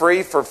set you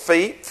free for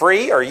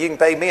free, or you can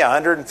pay me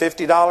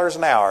 $150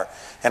 an hour,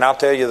 and I'll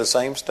tell you the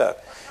same stuff.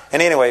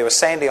 And anyway, it was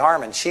Sandy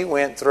Harmon. She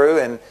went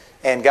through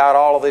and got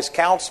all of this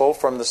counsel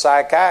from the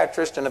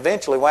psychiatrist, and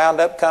eventually wound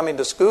up coming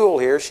to school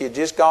here. She had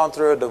just gone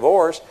through a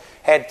divorce,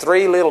 had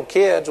 3 little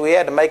kids. We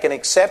had to make an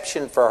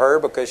exception for her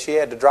because she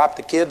had to drop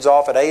the kids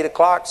off at 8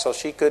 o'clock, so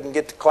she couldn't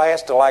get to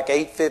class till like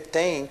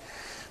 8:15.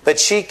 But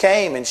she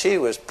came, and she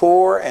was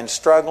poor and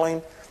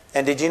struggling.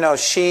 And did you know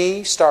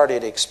she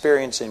started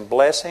experiencing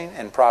blessing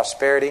and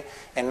prosperity?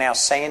 And now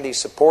Sandy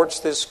supports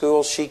this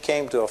school. She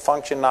came to a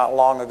function not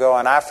long ago,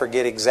 and I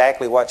forget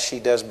exactly what she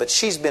does, but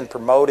she's been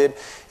promoted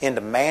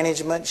into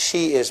management.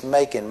 She is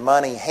making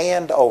money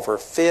hand over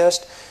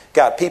fist.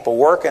 Got people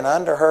working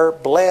under her.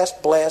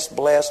 Blessed, blessed,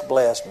 blessed,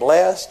 blessed,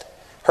 blessed.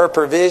 Her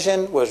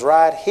provision was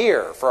right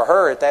here. For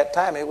her at that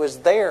time, it was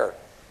there.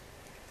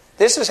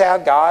 This is how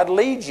God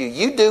leads you.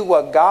 You do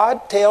what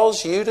God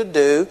tells you to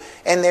do,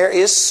 and there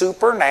is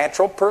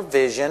supernatural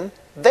provision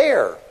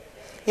there.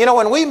 You know,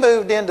 when we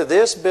moved into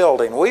this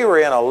building, we were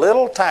in a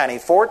little tiny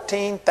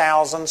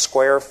 14,000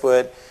 square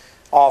foot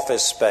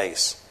office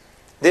space.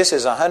 This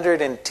is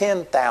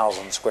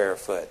 110,000 square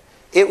foot.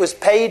 It was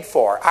paid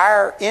for.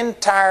 Our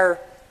entire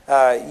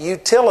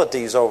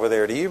utilities over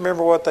there, do you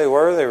remember what they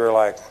were? They were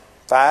like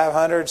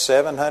 $500,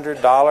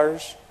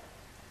 $700,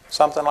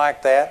 something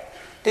like that.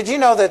 Did you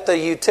know that the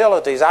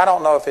utilities, I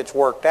don't know if it's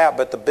worked out,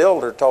 but the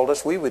builder told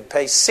us we would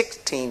pay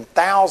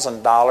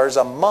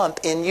 $16,000 a month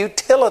in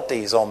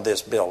utilities on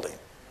this building.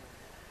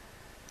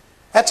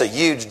 That's a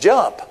huge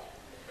jump.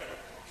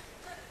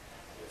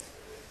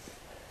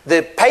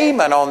 The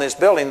payment on this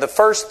building, the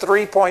first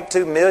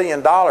 $3.2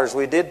 million,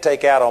 we did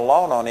take out a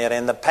loan on it,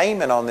 and the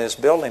payment on this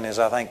building is,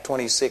 I think,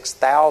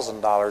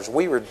 $26,000.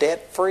 We were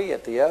debt-free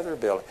at the other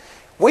building.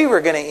 We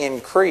were going to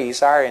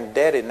increase our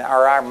indebtedness,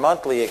 or our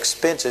monthly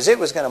expenses. It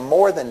was going to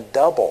more than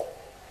double.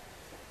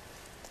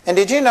 And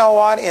did you know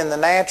what? In the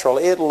natural,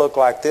 it looked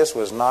like this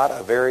was not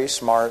a very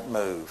smart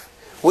move.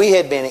 We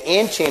had been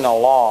inching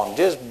along,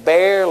 just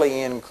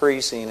barely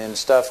increasing and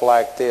stuff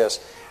like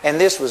this.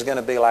 And this was going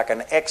to be like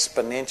an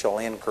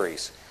exponential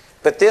increase.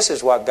 But this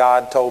is what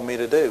God told me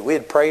to do. We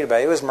had prayed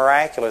about it. It was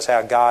miraculous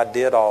how God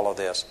did all of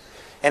this.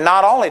 And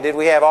not only did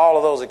we have all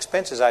of those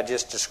expenses I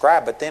just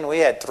described, but then we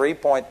had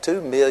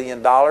 $3.2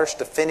 million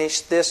to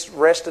finish this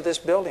rest of this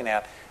building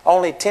out.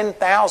 Only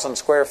 10,000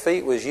 square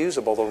feet was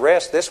usable. The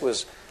rest, this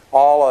was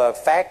all a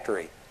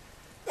factory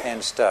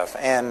and stuff.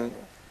 And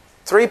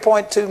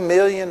 $3.2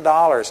 million.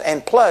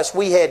 And plus,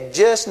 we had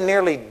just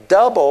nearly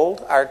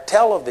doubled our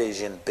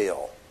television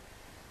bill.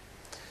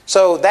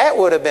 So that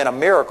would have been a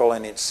miracle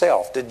in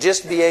itself, to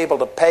just be able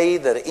to pay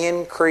the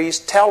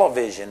increased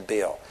television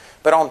bill.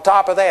 But on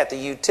top of that, the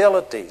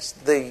utilities,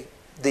 the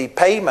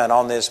payment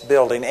on this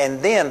building,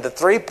 and then the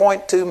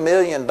 $3.2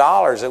 million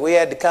that we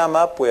had to come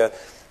up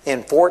with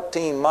in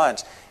 14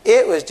 months.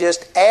 It was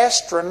just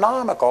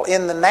astronomical.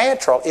 In the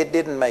natural, it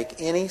didn't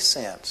make any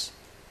sense.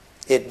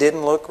 It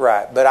didn't look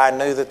right. But I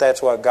knew that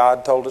that's what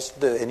God told us to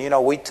do. And you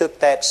know, we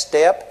took that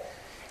step,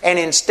 and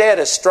instead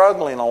of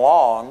struggling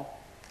along,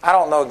 I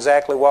don't know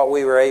exactly what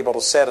we were able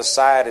to set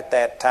aside at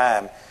that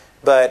time,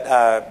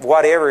 but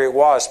whatever it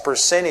was,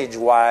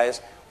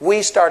 percentage-wise,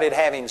 we started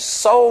having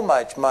so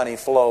much money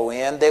flow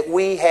in that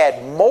we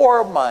had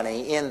more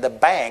money in the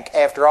bank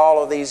after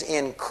all of these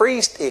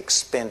increased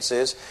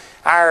expenses.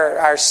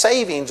 Our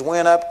savings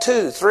went up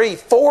 2, 3,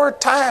 4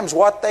 times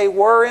what they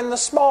were in the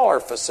smaller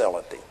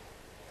facility.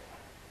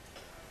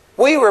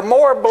 We were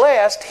more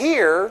blessed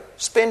here,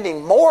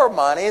 spending more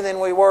money than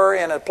we were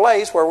in a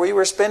place where we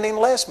were spending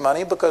less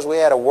money, because we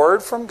had a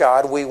word from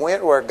God. We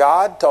went where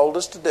God told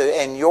us to do.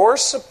 And your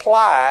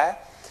supply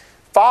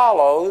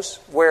follows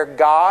where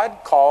God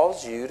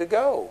calls you to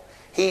go.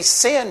 He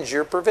sends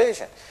your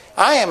provision.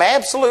 I am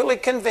absolutely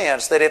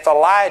convinced that if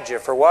Elijah,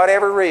 for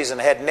whatever reason,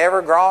 had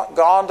never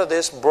gone to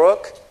this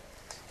brook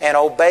and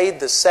obeyed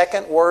the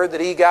second word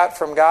that he got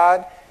from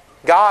God,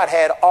 God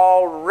had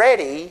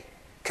already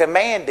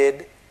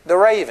commanded the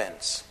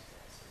ravens.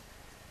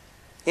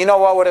 You know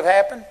what would have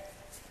happened?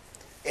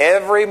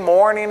 Every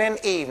morning and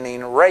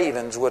evening,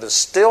 ravens would have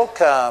still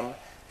come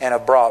and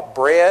have brought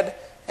bread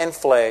and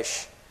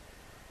flesh,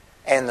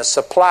 and the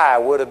supply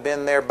would have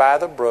been there by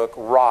the brook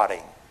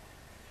rotting.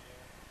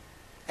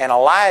 And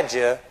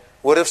Elijah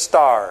would have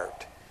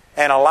starved.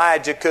 And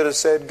Elijah could have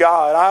said,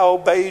 God, I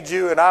obeyed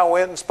you, and I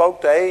went and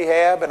spoke to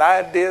Ahab, and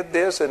I did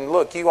this, and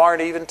look, you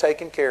aren't even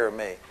taking care of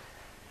me.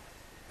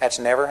 That's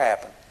never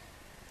happened.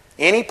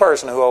 Any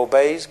person who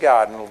obeys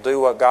God and will do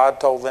what God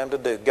told them to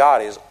do,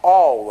 God is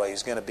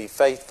always going to be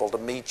faithful to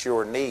meet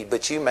your need.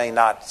 But you may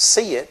not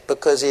see it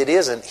because it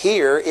isn't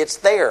here, it's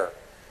there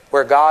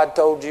where God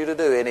told you to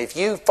do. And if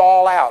you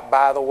fall out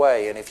by the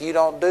way, and if you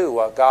don't do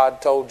what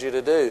God told you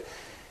to do,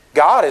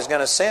 God is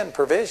going to send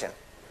provision.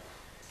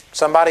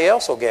 Somebody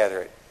else will gather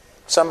it.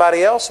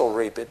 Somebody else will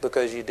reap it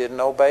because you didn't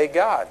obey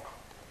God.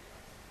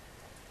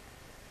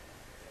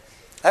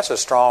 That's a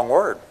strong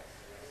word.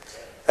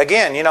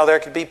 Again, you know, there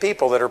could be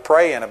people that are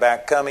praying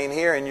about coming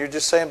here, and you're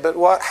just saying, but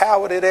what?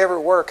 How would it ever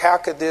work? How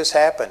could this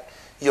happen?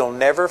 You'll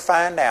never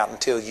find out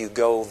until you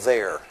go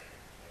there.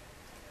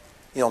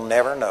 You'll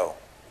never know.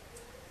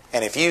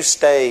 And if you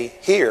stay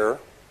here,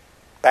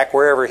 back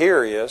wherever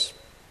here is,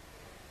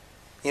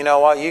 You know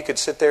what? You could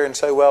sit there and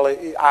say, well,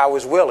 I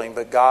was willing,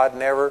 but God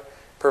never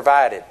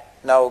provided.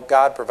 No,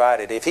 God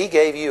provided. If He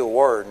gave you a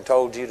word and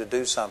told you to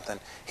do something,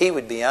 He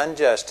would be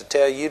unjust to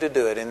tell you to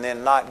do it and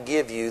then not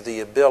give you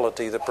the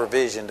ability, the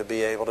provision to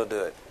be able to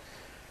do it.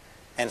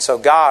 And so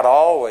God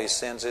always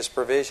sends His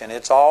provision.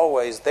 It's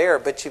always there,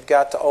 but you've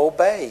got to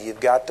obey. You've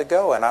got to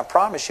go. And I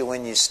promise you,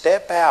 when you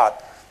step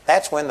out,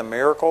 that's when the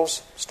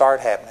miracles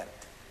start happening.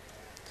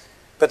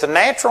 But the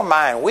natural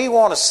mind, we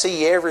want to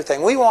see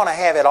everything. We want to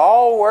have it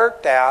all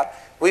worked out.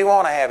 We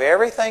want to have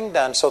everything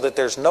done so that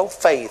there's no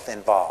faith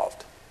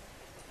involved.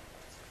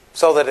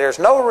 So that there's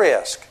no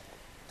risk.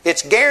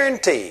 It's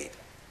guaranteed.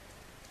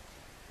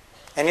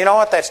 And you know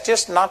what? That's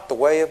just not the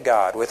way of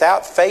God.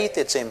 Without faith,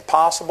 it's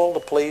impossible to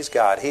please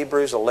God.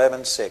 Hebrews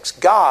 11:6.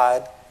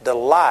 God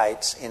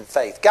delights in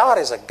faith. God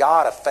is a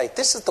God of faith.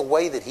 This is the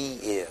way that He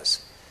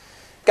is.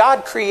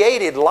 God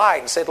created light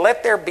and said,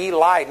 let there be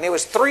light. And it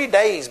was 3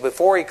 days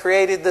before He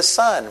created the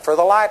sun for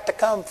the light to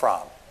come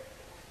from.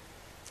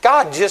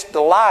 God just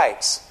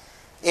delights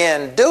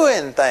in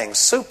doing things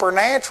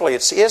supernaturally.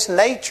 It's His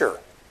nature.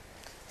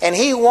 And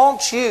He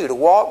wants you to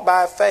walk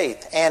by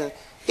faith. And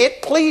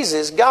it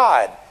pleases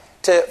God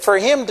for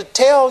Him to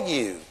tell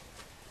you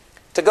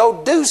to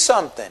go do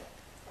something.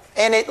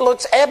 And it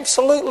looks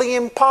absolutely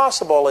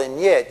impossible, and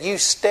yet you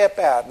step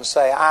out and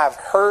say, I've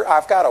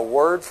got a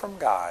word from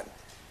God.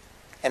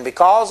 And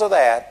because of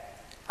that,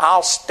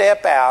 I'll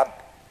step out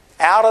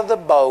of the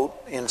boat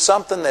in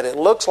something that it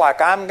looks like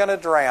I'm going to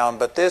drown,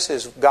 but this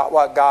is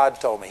what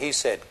God told me. He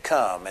said,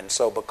 come. And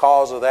so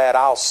because of that,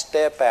 I'll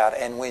step out.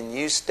 And when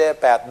you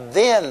step out,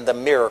 then the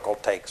miracle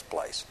takes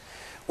place.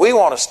 We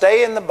want to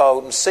stay in the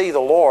boat and see the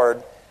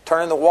Lord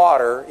turn the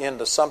water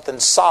into something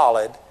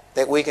solid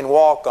that we can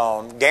walk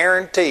on,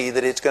 guarantee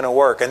that it's going to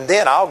work, and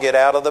then I'll get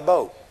out of the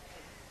boat.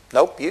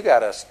 Nope, you got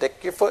to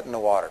stick your foot in the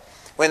water.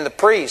 When the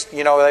priest,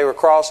 they were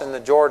crossing the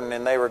Jordan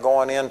and they were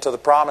going into the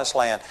promised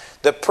land,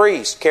 the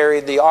priest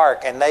carried the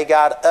ark and they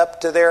got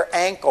up to their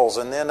ankles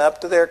and then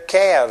up to their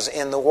calves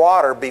in the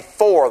water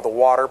before the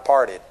water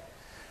parted.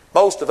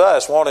 Most of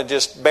us want to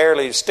just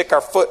barely stick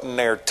our foot in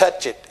there,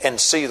 touch it, and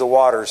see the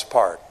waters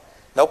part.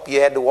 Nope,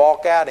 you had to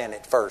walk out in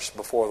it first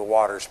before the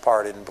waters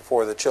parted and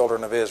before the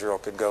children of Israel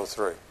could go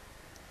through.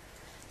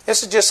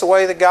 This is just the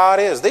way that God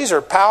is. These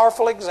are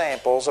powerful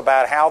examples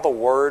about how the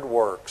Word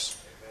works.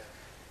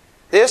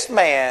 This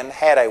man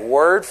had a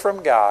word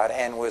from God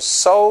and was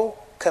so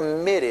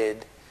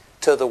committed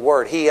to the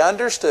Word. He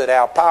understood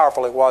how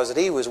powerful it was that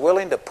he was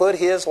willing to put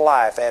his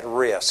life at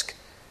risk.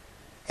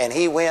 And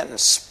he went and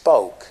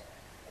spoke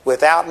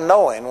without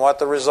knowing what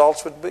the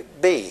results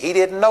would be. He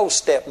didn't know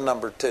step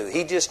number 2.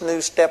 He just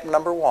knew step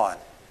number 1.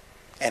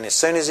 And as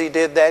soon as he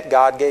did that,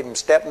 God gave him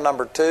step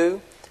number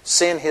 2,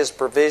 sent His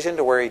provision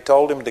to where He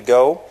told him to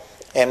go.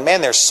 And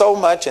man, there's so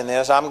much in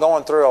this. I'm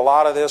going through a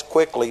lot of this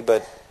quickly,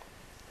 but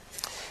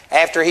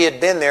after he had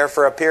been there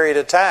for a period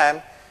of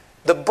time,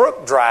 the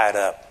brook dried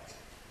up.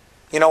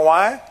 You know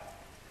why?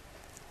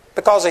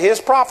 Because of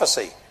his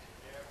prophecy.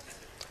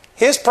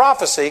 His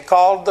prophecy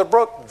called the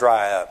brook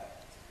dry up.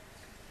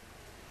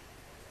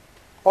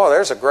 Boy,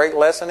 there's a great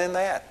lesson in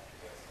that.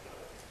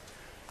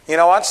 You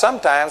know what?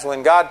 Sometimes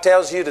when God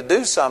tells you to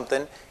do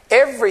something,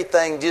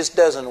 everything just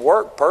doesn't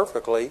work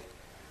perfectly.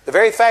 The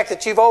very fact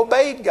that you've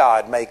obeyed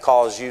God may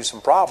cause you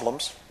some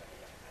problems.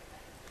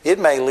 It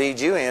may lead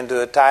you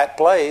into a tight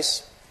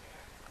place.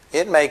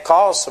 It may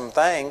cause some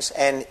things.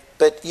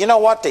 But you know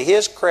what? To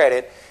His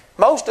credit,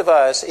 most of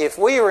us, if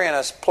we were in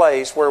a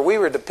place where we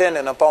were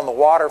dependent upon the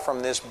water from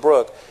this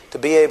brook to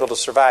be able to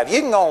survive, you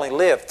can only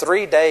live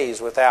 3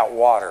 days without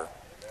water.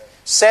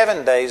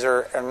 7 days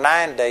or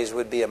 9 days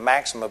would be a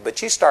maximum,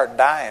 but you start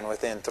dying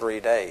within 3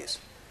 days.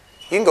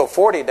 You can go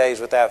 40 days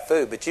without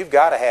food, but you've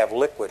got to have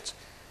liquids.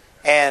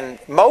 And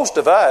most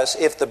of us,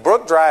 if the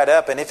brook dried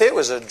up, and if it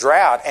was a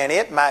drought, and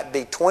it might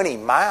be 20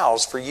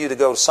 miles for you to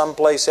go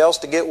someplace else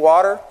to get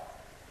water,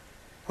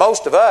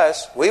 most of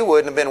us, we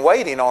wouldn't have been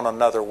waiting on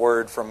another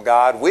word from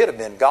God. We'd have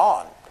been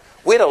gone.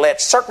 We'd have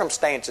let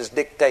circumstances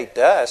dictate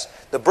to us.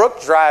 The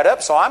brook dried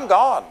up, so I'm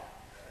gone.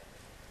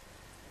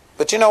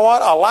 But you know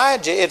what?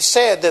 Elijah, it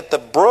said that the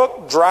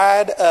brook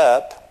dried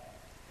up.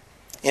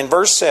 In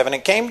verse 7,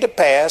 it came to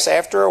pass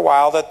after a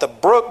while that the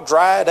brook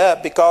dried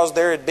up because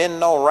there had been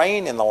no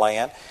rain in the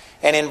land.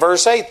 And in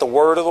verse 8, the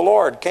word of the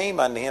Lord came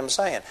unto him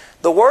saying.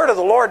 The word of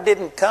the Lord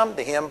didn't come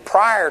to him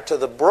prior to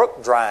the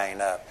brook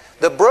drying up.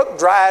 The brook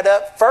dried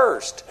up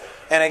first.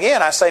 And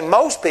again, I say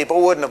most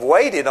people wouldn't have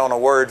waited on a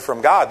word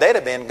from God. They'd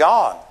have been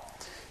gone.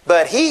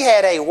 But he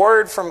had a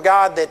word from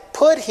God that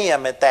put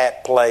him at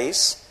that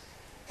place.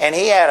 And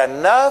he had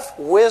enough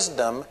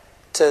wisdom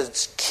to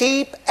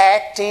keep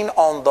acting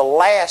on the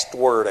last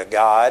word of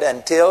God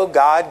until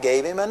God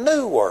gave him a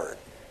new word.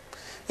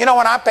 You know,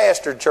 when I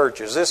pastored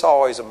churches, this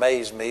always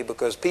amazed me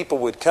because people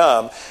would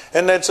come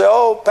and they'd say,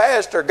 oh,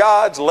 Pastor,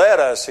 God's led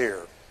us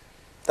here.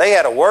 They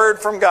had a word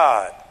from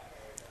God.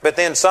 But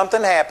then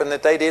something happened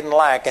that they didn't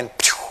like and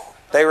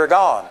they were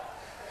gone.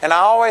 And I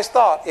always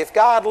thought, if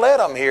God led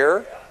them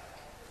here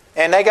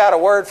and they got a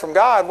word from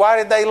God, why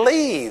did they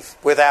leave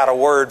without a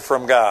word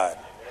from God?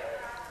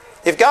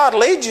 If God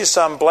leads you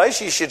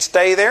someplace, you should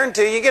stay there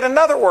until you get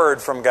another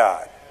word from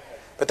God.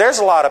 But there's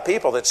a lot of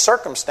people that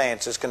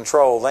circumstances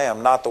control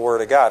them, not the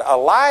Word of God.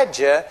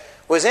 Elijah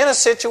was in a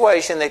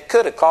situation that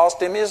could have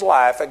cost him his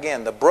life.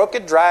 Again, the brook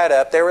had dried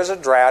up. There was a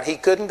drought. He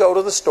couldn't go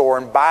to the store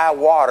and buy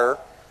water.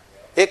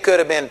 It could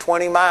have been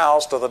 20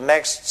 miles to the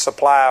next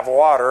supply of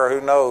water, or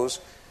who knows.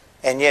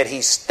 And yet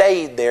he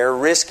stayed there,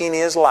 risking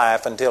his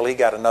life until he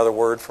got another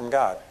word from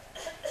God.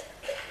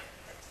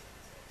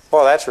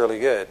 Boy, that's really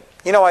good.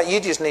 You know what? You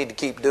just need to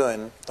keep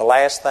doing the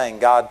last thing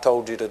God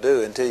told you to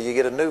do until you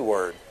get a new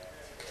word.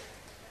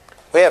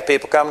 We have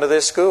people come to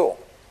this school.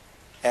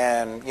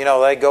 And,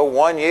 they go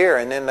 1 year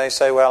and then they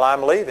say, well,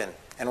 I'm leaving.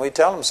 And we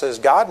tell them, says,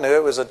 God knew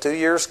it was a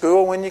 2-year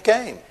school when you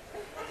came.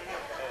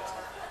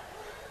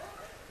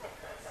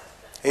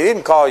 He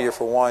didn't call you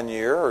for 1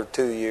 year or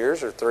 2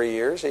 years or 3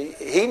 years.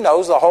 He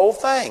knows the whole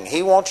thing.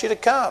 He wants you to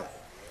come.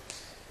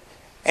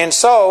 And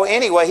so,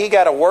 anyway, he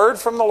got a word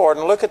from the Lord.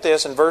 And look at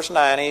this in verse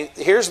 9.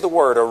 Here's the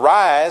word.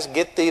 Arise,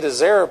 get thee to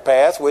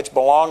Zarephath, which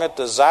belongeth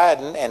to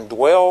Zidon, and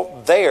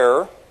dwell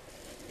there.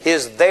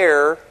 His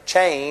there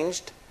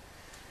changed.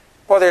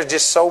 Well, there's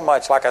just so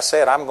much. Like I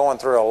said, I'm going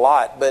through a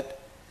lot. But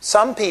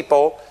some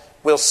people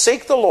will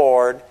seek the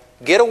Lord,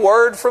 get a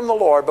word from the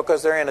Lord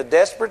because they're in a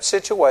desperate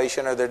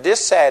situation or they're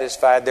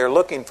dissatisfied. They're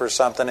looking for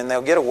something and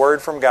they'll get a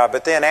word from God.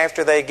 But then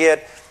after they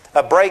get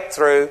a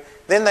breakthrough,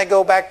 then they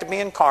go back to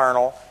being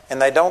carnal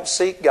and they don't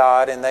seek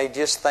God and they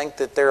just think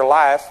that their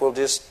life will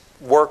just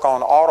work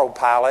on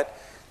autopilot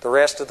the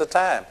rest of the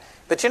time.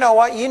 But you know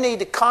what? You need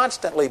to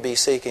constantly be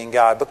seeking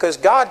God because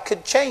God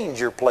could change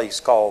your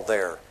place called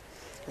there.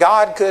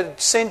 God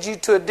could send you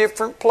to a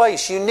different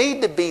place. You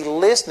need to be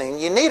listening.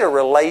 You need a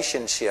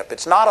relationship.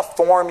 It's not a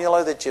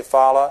formula that you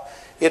follow.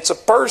 It's a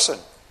person.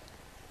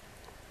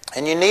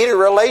 And you need a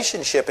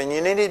relationship and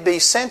you need to be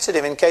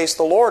sensitive in case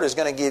the Lord is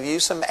going to give you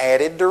some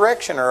added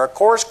direction or a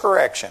course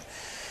correction.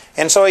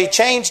 And so he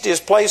changed his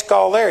place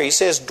called there. He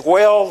says,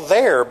 dwell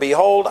there.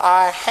 Behold,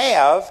 I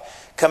have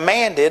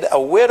commanded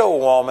a widow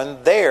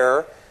woman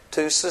there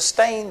to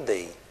sustain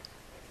thee.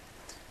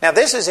 Now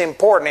this is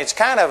important. It's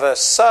kind of a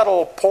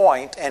subtle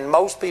point, and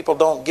most people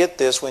don't get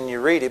this when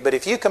you read it. But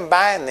if you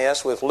combine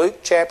this with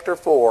Luke chapter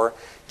 4,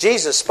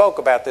 Jesus spoke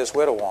about this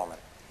widow woman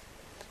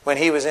when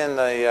he was in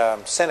the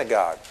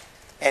synagogue.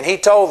 And he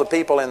told the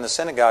people in the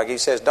synagogue, he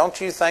says,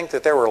 don't you think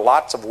that there were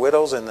lots of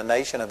widows in the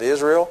nation of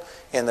Israel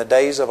in the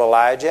days of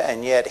Elijah?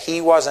 And yet he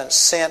wasn't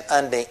sent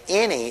unto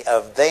any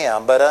of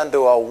them, but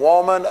unto a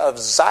woman of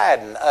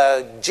Zidon,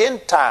 a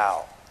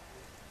Gentile.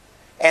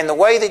 And the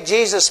way that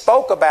Jesus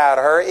spoke about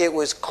her, it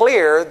was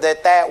clear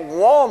that that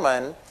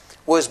woman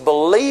was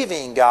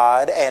believing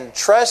God and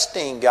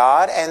trusting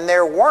God, and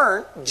there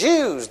weren't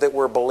Jews that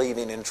were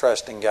believing and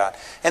trusting God.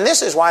 And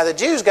this is why the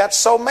Jews got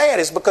so mad,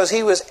 is because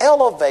he was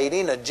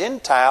elevating a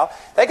Gentile.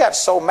 They got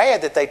so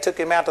mad that they took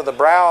him out to the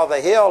brow of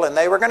the hill and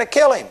they were going to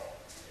kill him.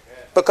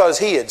 Because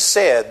he had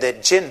said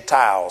that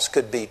Gentiles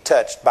could be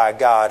touched by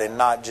God and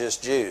not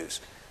just Jews.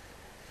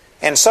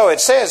 And so it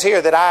says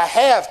here that I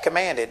have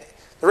commanded.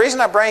 The reason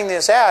I bring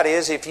this out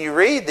is if you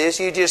read this,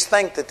 you just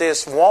think that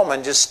this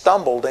woman just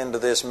stumbled into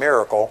this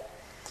miracle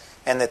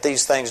and that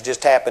these things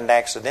just happened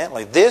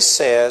accidentally. This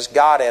says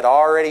God had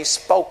already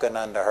spoken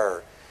unto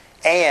her.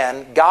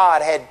 And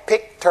God had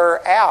picked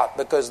her out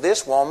because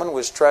this woman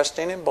was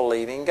trusting and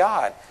believing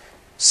God.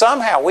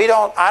 Somehow,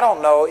 I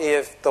don't know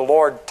if the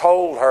Lord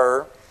told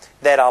her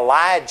that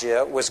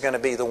Elijah was going to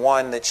be the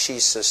one that she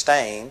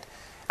sustained.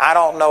 I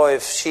don't know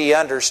if she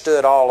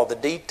understood all of the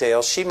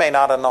details. She may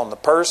not have known the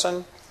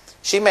person.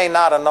 She may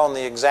not have known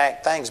the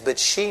exact things, but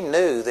she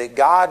knew that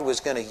God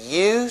was going to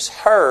use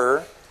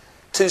her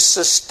to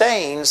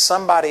sustain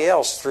somebody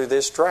else through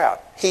this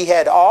drought. He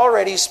had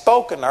already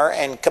spoken to her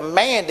and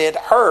commanded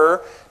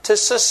her to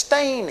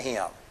sustain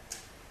him.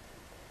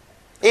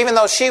 Even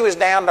though she was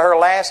down to her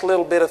last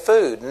little bit of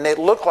food and it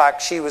looked like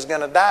she was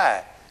going to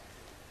die.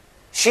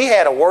 She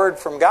had a word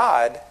from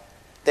God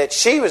that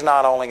she was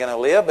not only going to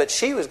live, but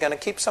she was going to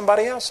keep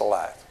somebody else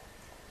alive.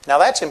 Now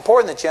that's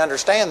important that you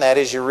understand that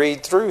as you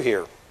read through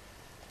here.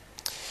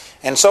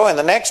 And so in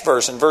the next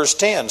verse, in verse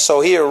 10,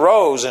 so he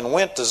arose and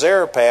went to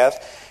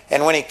Zarephath,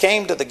 and when he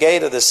came to the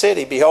gate of the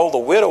city, behold, the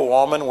widow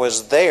woman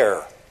was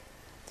there.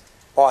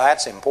 Well,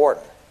 that's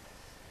important.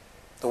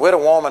 The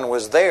widow woman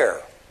was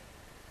there.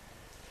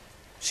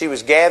 She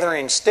was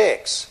gathering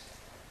sticks.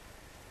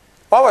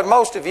 What would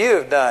most of you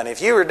have done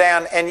if you were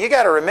down, and you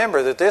got to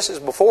remember that this is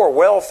before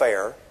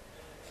welfare.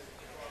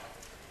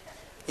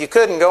 You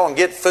couldn't go and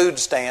get food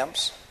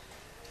stamps.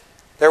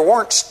 There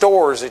weren't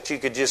stores that you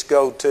could just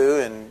go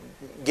to and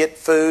get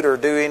food or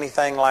do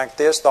anything like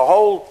this. The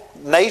whole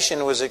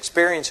nation was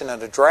experiencing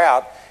a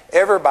drought.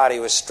 Everybody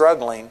was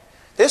struggling.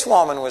 This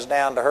woman was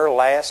down to her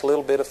last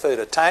little bit of food,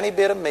 a tiny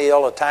bit of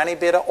meal, a tiny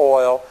bit of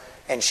oil,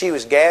 and she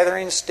was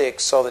gathering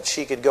sticks so that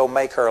she could go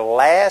make her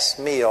last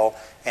meal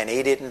and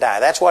eat it and die.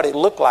 That's what it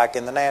looked like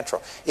in the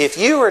natural. If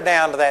you were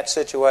down to that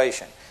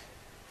situation,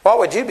 what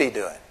would you be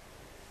doing?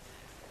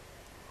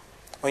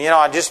 Well,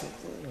 I just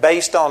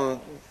based on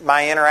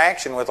my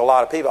interaction with a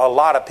lot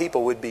of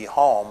people would be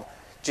home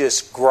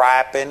just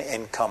griping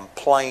and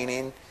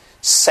complaining,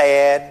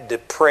 sad,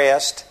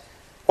 depressed.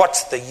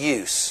 What's the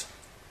use?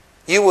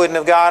 You wouldn't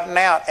have gotten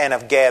out and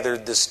have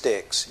gathered the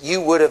sticks.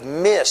 You would have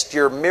missed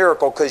your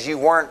miracle because you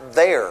weren't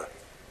there.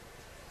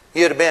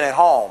 You'd have been at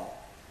home,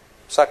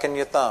 sucking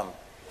your thumb.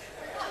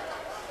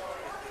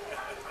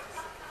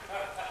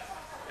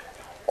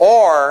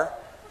 Or,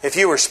 if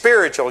you were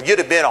spiritual, you'd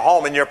have been at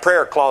home in your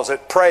prayer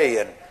closet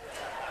praying.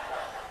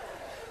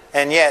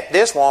 And yet,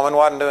 this woman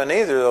wasn't doing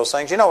either of those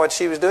things. You know what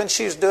she was doing?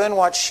 She was doing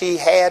what she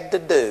had to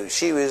do.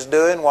 She was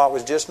doing what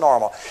was just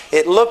normal.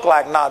 It looked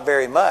like not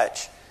very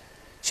much.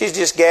 She's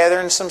just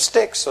gathering some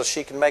sticks so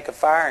she can make a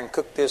fire and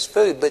cook this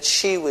food. But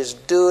she was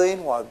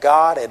doing what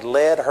God had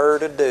led her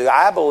to do.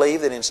 I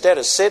believe that instead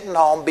of sitting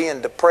home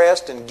being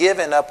depressed and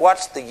giving up,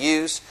 what's the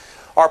use,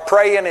 or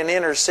praying and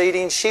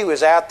interceding, she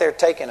was out there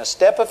taking a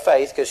step of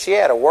faith because she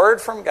had a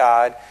word from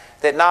God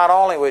that not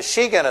only was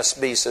she going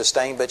to be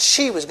sustained, but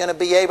she was going to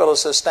be able to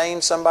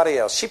sustain somebody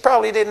else. She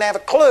probably didn't have a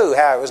clue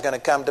how it was going to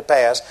come to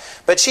pass,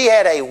 but she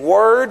had a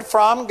word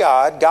from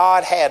God.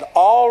 God had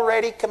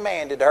already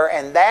commanded her,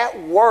 and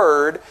that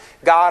word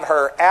got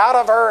her out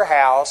of her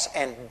house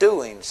and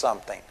doing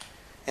something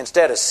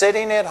instead of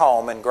sitting at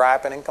home and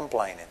griping and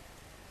complaining.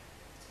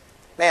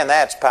 Man,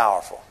 that's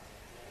powerful.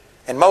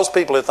 And most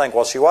people would think,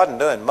 well, she wasn't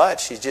doing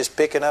much. She's just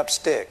picking up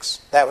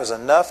sticks. That was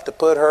enough to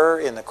put her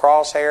in the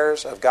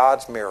crosshairs of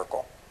God's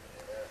miracle.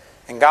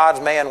 And God's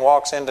man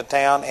walks into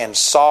town and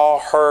saw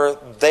her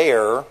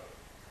there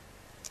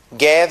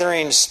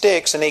gathering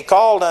sticks. And he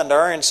called unto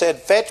her and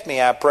said, fetch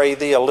me, I pray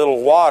thee, a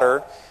little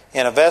water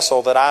in a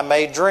vessel that I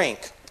may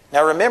drink.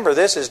 Now remember,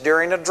 this is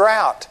during a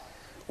drought.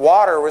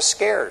 Water was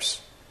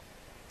scarce.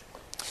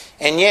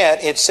 And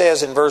yet, it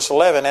says in verse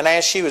 11, and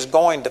as she was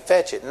going to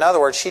fetch it. In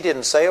other words, she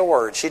didn't say a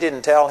word. She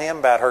didn't tell him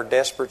about her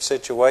desperate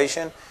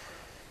situation.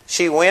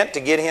 She went to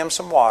get him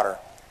some water.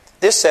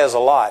 This says a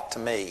lot to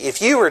me.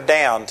 If you were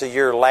down to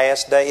your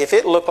last day, if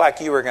it looked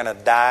like you were going to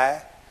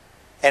die,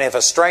 and if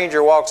a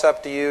stranger walks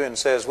up to you and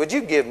says, would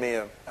you give me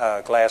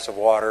a glass of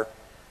water?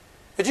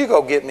 Would you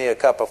go get me a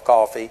cup of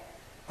coffee?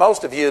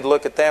 Most of you would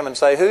look at them and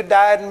say, who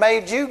died and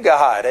made you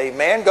God?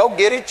 Amen. Go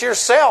get it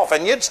yourself.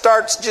 And you'd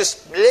start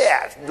just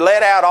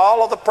let out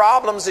all of the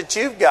problems that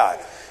you've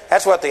got.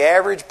 That's what the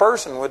average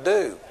person would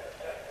do.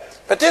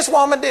 But this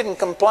woman didn't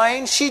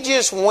complain. She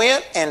just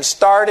went and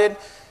started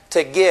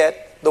to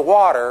get the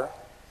water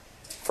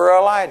for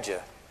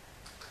Elijah.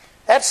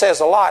 That says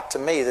a lot to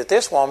me that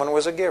this woman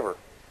was a giver.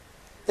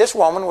 This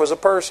woman was a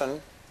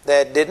person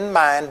that didn't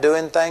mind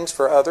doing things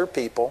for other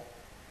people.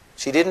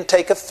 She didn't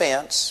take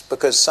offense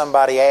because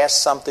somebody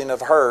asked something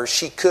of her.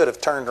 She could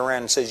have turned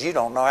around and said, you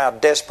don't know how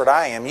desperate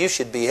I am. You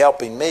should be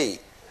helping me.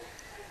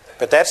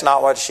 But that's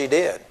not what she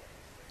did.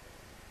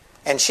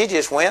 And she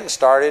just went and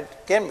started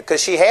getting,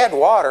 because she had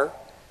water,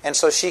 and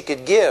so she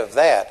could give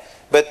that.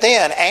 But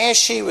then, as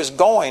she was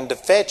going to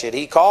fetch it,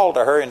 he called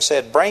to her and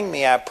said, bring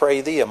me, I pray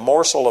thee, a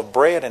morsel of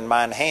bread in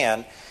mine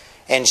hand.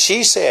 And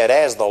she said,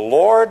 as the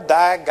Lord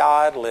thy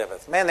God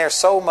liveth. Man, there's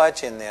so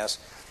much in this.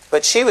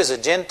 But she was a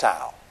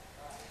Gentile.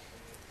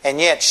 And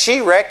yet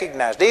she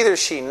recognized, either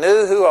she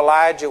knew who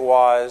Elijah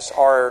was,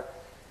 or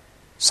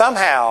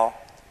somehow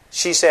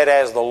she said,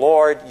 as the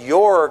Lord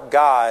your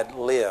God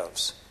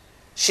lives.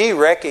 She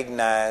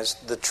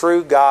recognized the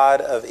true God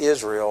of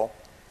Israel,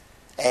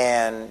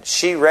 and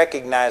she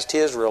recognized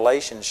his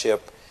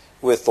relationship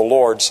with the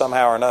Lord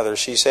somehow or another.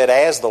 She said,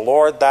 as the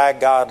Lord thy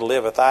God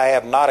liveth, I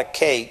have not a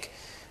cake,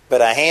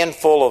 but a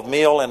handful of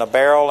meal in a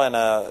barrel, and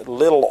a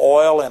little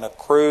oil in a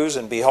cruse,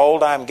 and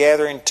behold, I am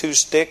gathering 2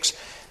 sticks,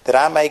 that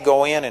I may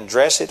go in and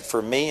dress it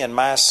for me and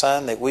my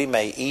son, that we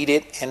may eat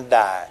it and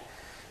die.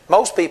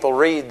 Most people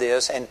read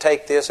this and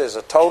take this as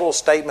a total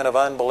statement of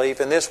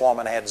unbelief, and this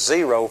woman had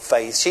zero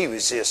faith. She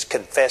was just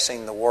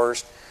confessing the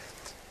worst.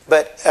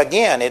 But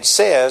again, it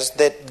says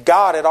that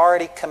God had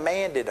already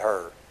commanded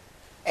her.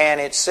 And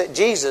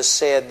Jesus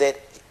said that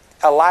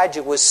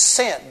Elijah was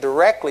sent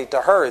directly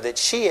to her, that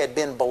she had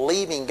been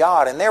believing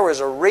God. And there was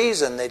a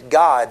reason that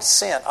God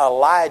sent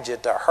Elijah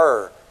to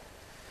her.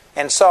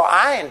 And so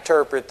I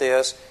interpret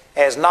this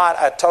as not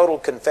a total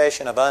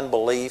confession of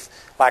unbelief,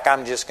 like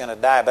I'm just going to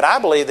die. But I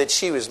believe that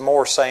she was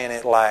more saying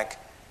it like,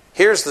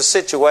 here's the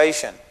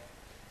situation.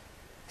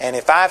 And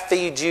if I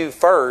feed you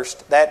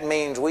first, that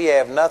means we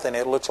have nothing.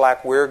 It looks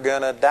like we're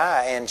going to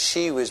die. And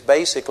she was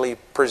basically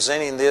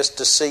presenting this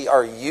to see,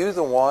 are you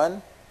the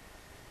one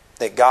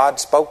that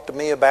God spoke to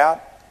me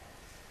about?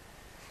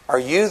 Are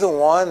you the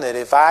one that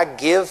if I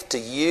give to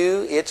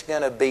you, it's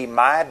going to be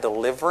my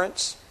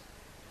deliverance?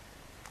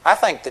 I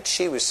think that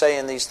she was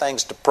saying these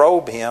things to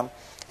probe him.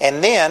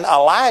 And then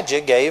Elijah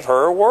gave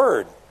her a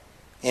word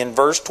in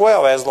verse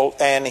 12.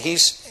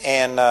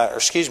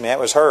 That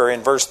was her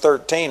in verse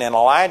 13. And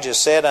Elijah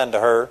said unto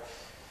her,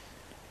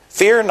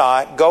 fear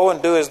not, go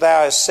and do as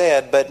thou hast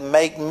said, but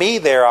make me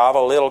thereof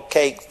a little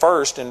cake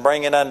first, and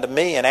bring it unto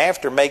me, and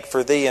after make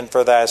for thee and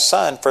for thy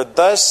son. For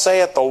thus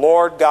saith the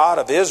Lord God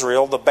of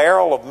Israel, the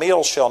barrel of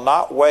meal shall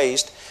not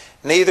waste,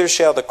 neither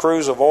shall the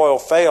cruse of oil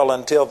fail,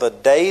 until the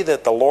day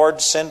that the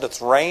Lord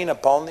sendeth rain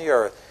upon the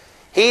earth.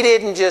 He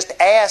didn't just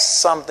ask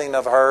something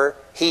of her,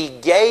 he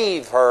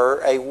gave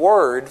her a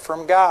word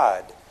from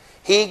God.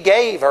 He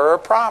gave her a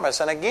promise.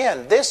 And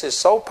again, this is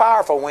so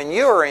powerful. When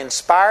you are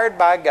inspired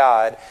by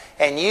God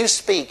and you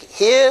speak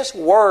His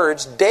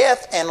words,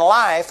 death and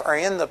life are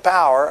in the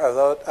power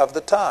of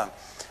the tongue.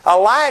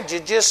 Elijah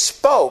just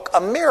spoke a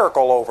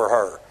miracle over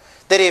her.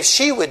 That if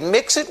she would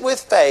mix it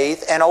with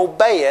faith and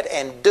obey it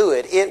and do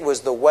it, it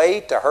was the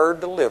way to her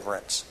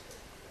deliverance.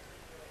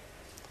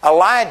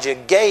 Elijah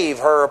gave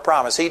her a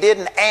promise. He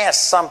didn't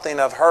ask something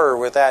of her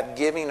without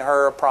giving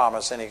her a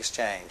promise in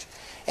exchange.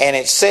 And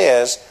it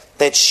says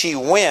that she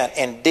went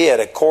and did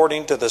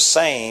according to the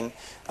saying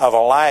of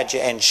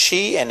Elijah, and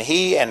she and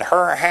he and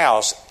her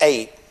house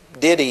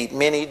did eat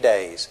many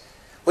days.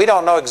 We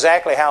don't know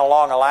exactly how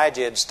long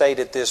Elijah had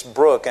stayed at this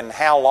brook and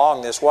how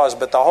long this was,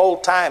 but the whole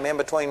time in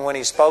between when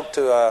he spoke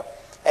to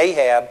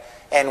Ahab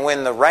and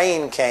when the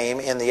rain came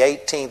in the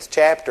 18th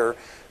chapter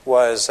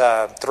was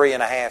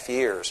 3.5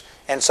 years.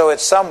 And so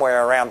it's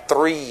somewhere around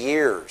 3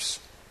 years.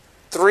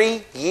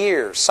 3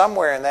 years,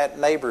 somewhere in that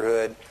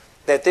neighborhood,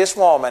 that this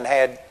woman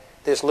had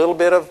this little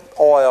bit of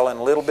oil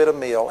and a little bit of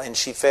meal, and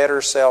she fed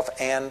herself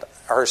and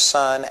her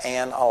son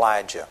and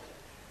Elijah.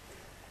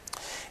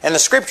 And the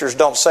Scriptures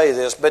don't say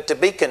this, but to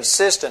be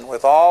consistent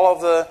with all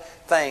of the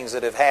things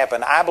that have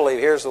happened, I believe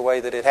here's the way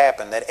that it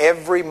happened. That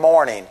every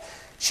morning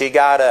she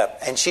got up,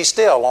 and she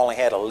still only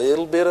had a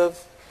little bit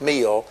of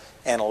meal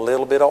and a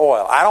little bit of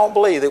oil. I don't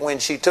believe that when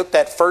she took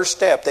that first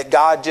step that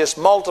God just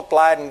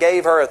multiplied and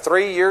gave her a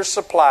 3-year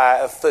supply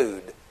of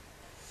food.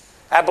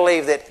 I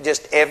believe that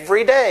just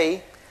every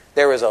day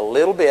there was a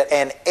little bit,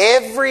 and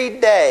every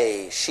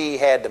day she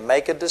had to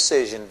make a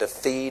decision to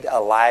feed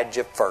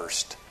Elijah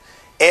first.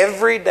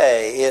 Every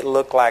day it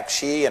looked like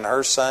she and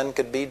her son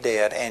could be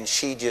dead, and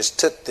she just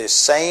took this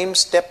same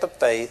step of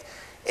faith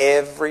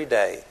every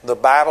day. The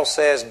Bible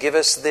says, give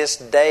us this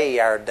day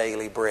our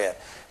daily bread.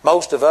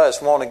 Most of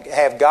us want to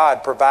have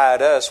God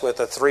provide us with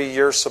a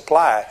 3-year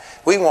supply.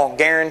 We want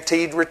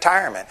guaranteed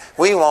retirement.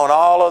 We want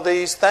all of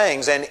these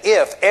things. And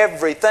if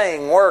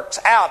everything works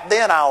out,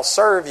 then I'll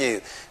serve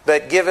you.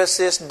 But give us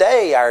this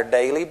day our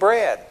daily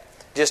bread.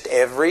 Just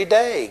every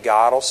day,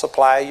 God will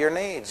supply your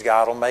needs.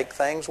 God will make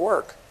things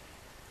work.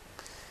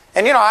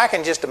 And you know, I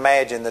can just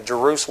imagine the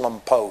Jerusalem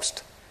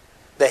Post,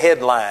 the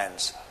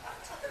headlines.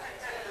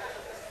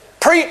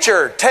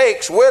 Preacher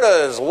takes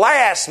widow's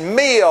last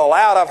meal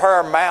out of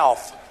her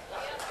mouth.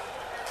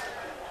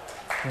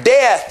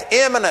 Death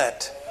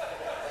imminent.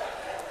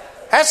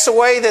 That's the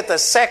way that the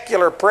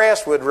secular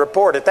press would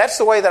report it. That's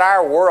the way that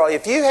our world,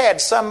 if you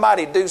had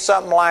somebody do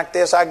something like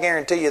this, I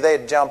guarantee you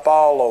they'd jump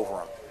all over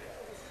them.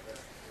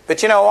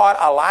 But you know what?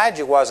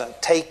 Elijah wasn't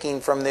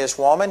taking from this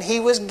woman. He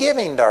was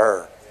giving to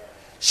her.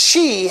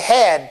 She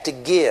had to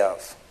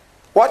give.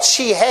 What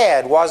she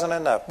had wasn't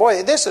enough.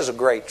 Boy, this is a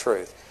great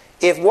truth.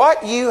 If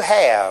what you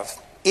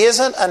have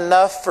isn't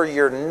enough for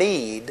your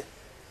need,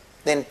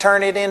 then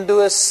turn it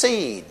into a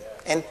seed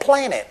and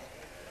plant it.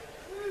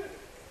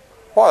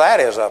 Well, that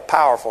is a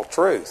powerful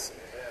truth.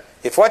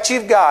 If what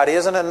you've got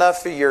isn't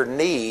enough for your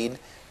need,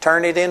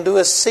 turn it into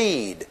a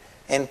seed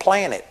and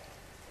plant it.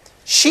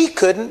 She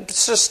couldn't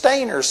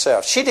sustain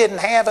herself. She didn't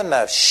have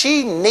enough.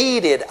 She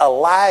needed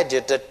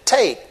Elijah to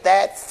take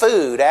that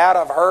food out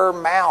of her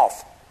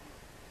mouth.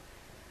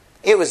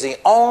 It was the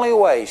only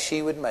way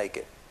she would make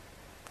it.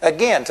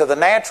 Again, to the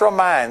natural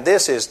mind,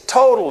 this is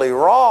totally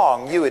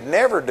wrong. You would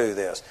never do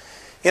this.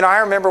 You know, I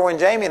remember when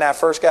Jamie and I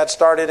first got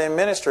started in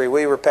ministry,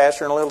 we were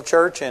pastoring a little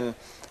church in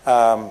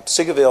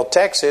Seagoville,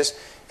 Texas,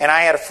 and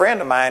I had a friend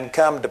of mine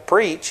come to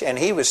preach, and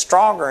he was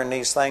stronger in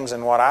these things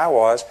than what I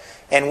was.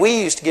 And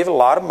we used to give a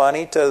lot of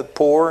money to the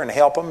poor and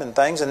help them and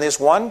things. And this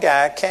one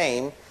guy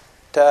came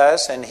to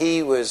us, and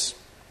he was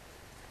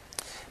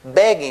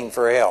begging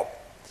for help.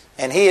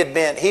 And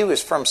he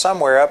was from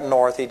somewhere up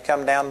north. He'd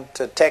come down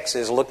to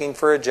Texas looking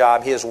for a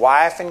job. His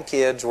wife and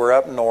kids were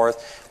up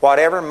north.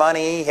 Whatever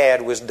money he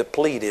had was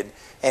depleted,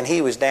 and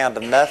he was down to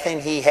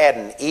nothing. He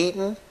hadn't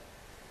eaten,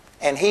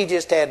 and he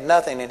just had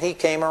nothing. And he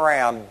came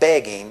around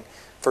begging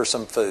for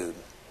some food.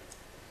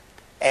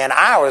 And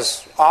I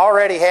was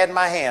already had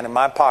my hand in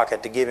my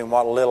pocket to give him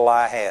what little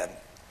I had.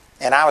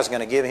 And I was going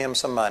to give him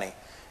some money.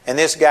 And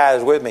this guy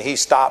was with me. He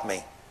stopped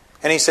me.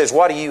 And he says,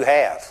 "What do you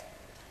have?"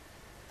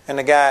 And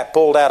the guy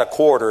pulled out a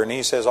quarter, and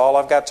he says, "All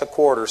I've got is a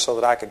quarter so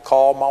that I could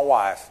call my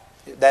wife."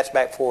 That's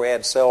back before we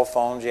had cell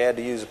phones. You had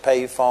to use a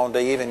pay phone to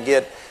even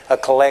get a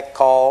collect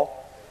call.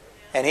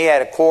 And he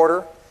had a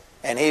quarter,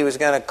 and he was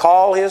going to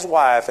call his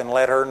wife and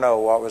let her know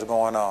what was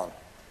going on.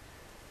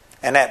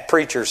 And that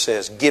preacher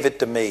says, "Give it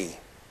to me."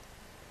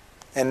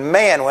 And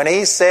man, when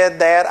he said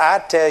that, I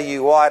tell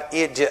you what,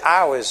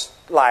 I was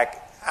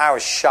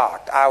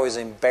shocked. I was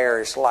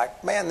embarrassed.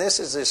 Like, man, this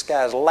is this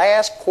guy's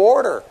last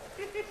quarter.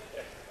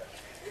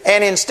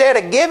 And instead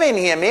of giving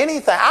him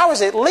anything, I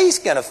was at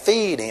least going to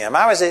feed him.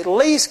 I was at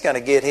least going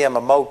to get him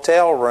a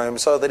motel room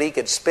so that he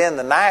could spend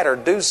the night or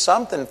do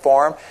something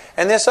for him.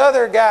 And this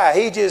other guy,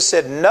 he just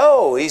said,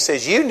 "No." He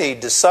says, "You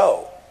need to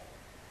sow."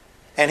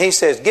 And he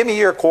says, "Give me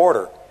your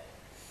quarter."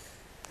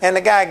 And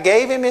the guy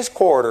gave him his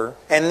quarter,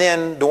 and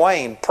then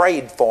Dwayne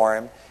prayed for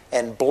him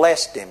and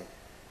blessed him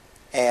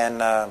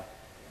and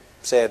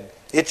said,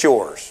 "It's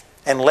yours,"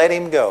 and let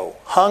him go,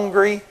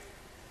 hungry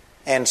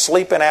and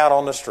sleeping out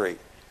on the street.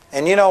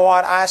 And you know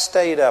what? I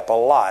stayed up a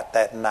lot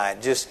that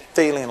night just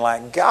feeling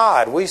like,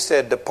 God, we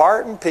said,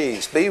 depart in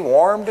peace, be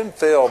warmed and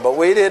filled, but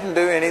we didn't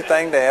do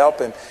anything to help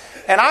him.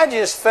 And I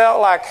just felt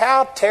like,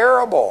 how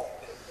terrible.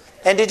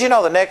 And did you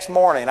know the next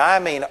morning, I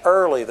mean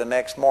early the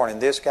next morning,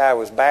 this guy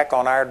was back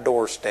on our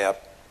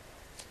doorstep.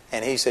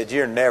 And he said,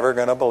 you're never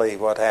going to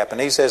believe what happened.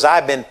 He says,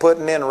 I've been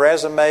putting in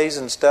resumes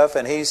and stuff.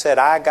 And he said,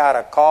 I got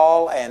a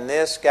call, and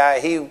this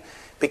guy, he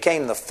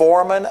became the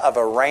foreman of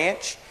a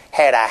ranch,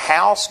 had a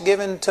house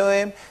given to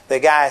him. The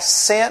guy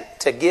sent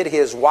to get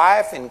his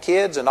wife and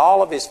kids and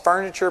all of his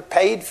furniture,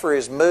 paid for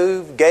his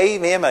move,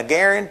 gave him a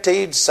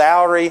guaranteed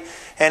salary.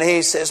 And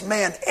he says,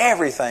 man,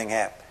 everything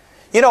happened.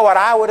 You know what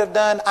I would have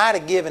done? I'd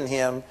have given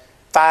him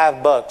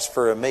 $5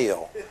 for a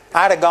meal.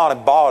 I'd have gone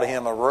and bought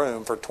him a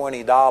room for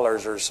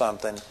 $20 or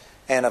something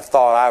and have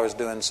thought I was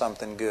doing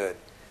something good.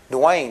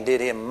 Dwayne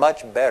did him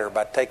much better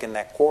by taking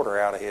that quarter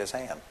out of his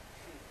hand.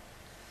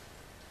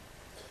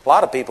 A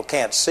lot of people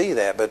can't see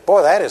that, but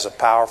boy, that is a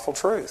powerful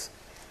truth.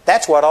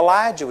 That's what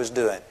Elijah was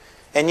doing.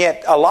 And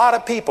yet a lot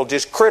of people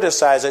just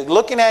criticize it,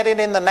 looking at it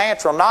in the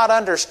natural, not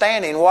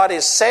understanding what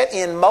is set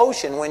in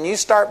motion when you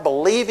start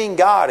believing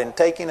God and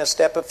taking a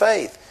step of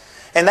faith.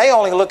 And they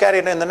only look at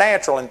it in the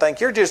natural and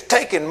think, you're just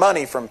taking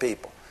money from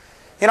people.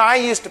 You know, I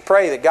used to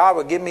pray that God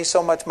would give me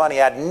so much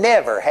money I'd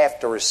never have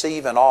to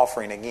receive an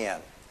offering again.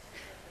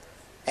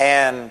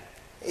 And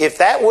if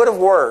that would have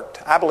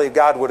worked, I believe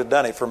God would have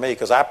done it for me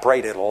because I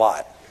prayed it a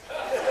lot.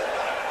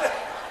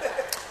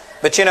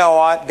 But you know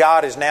what?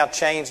 God has now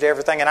changed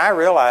everything. And I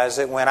realize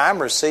that when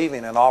I'm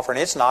receiving an offering,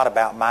 it's not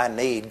about my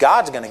need.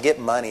 God's going to get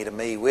money to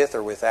me with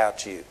or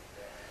without you.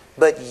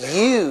 But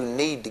you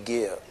need to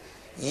give.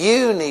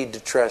 You need to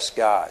trust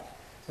God.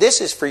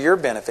 This is for your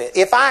benefit.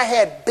 If I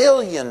had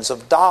billions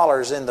of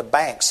dollars in the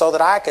bank so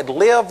that I could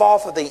live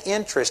off of the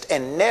interest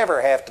and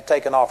never have to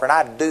take an offering,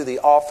 I'd do the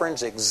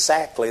offerings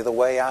exactly the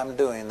way I'm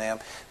doing them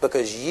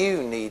because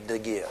you need to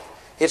give.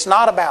 It's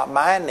not about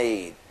my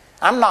need.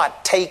 I'm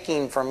not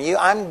taking from you.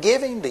 I'm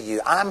giving to you.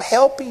 I'm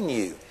helping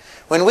you.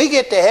 When we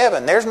get to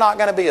heaven, there's not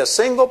going to be a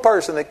single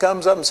person that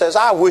comes up and says,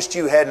 I wished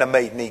you hadn't have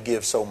made me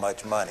give so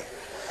much money.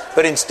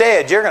 But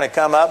instead, you're going to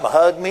come up and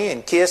hug me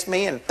and kiss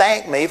me and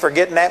thank me for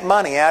getting that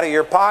money out of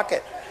your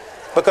pocket.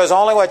 Because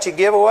only what you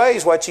give away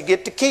is what you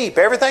get to keep.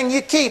 Everything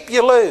you keep,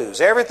 you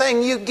lose.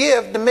 Everything you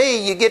give to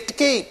me, you get to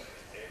keep.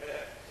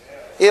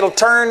 It'll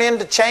turn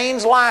into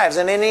changed lives.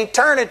 And in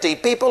eternity,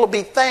 people will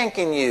be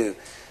thanking you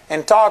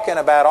and talking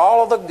about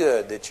all of the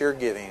good that your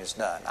giving has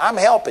done. I'm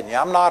helping you.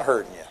 I'm not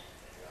hurting you.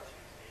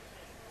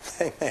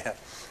 Amen. A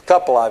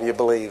couple of you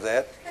believe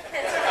that.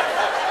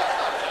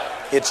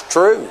 It's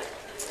true.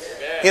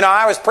 You know,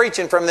 I was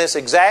preaching from this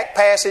exact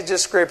passage of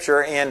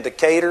Scripture in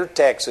Decatur,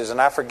 Texas, and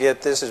I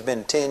forget, this has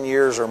been 10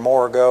 years or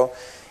more ago.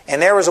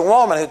 And there was a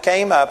woman who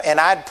came up, and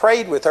I'd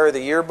prayed with her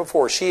the year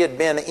before. She had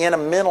been in a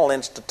mental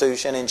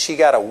institution, and she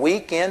got a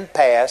weekend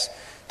pass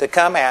to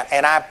come out,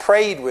 and I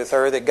prayed with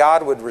her that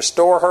God would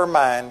restore her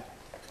mind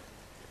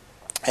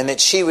and that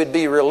she would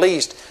be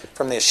released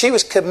from this. She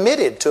was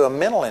committed to a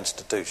mental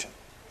institution.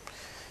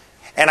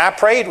 And I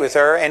prayed with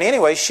her, and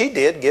anyway, she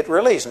did get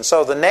released. And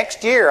so the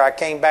next year I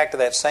came back to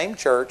that same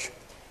church.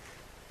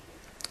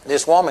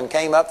 This woman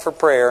came up for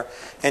prayer,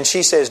 and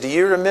she says, do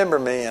you remember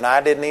me? And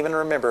I didn't even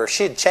remember her.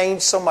 She had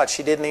changed so much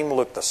she didn't even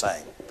look the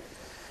same.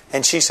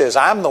 And she says,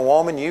 I'm the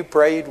woman you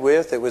prayed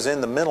with that was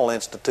in the mental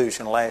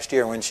institution last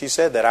year. When she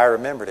said that, I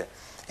remembered it.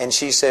 And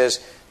she says,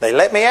 they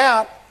let me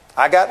out.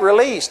 I got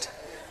released.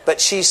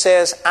 But she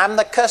says, I'm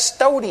the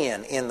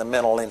custodian in the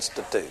mental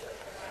institute.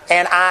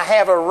 And I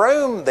have a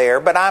room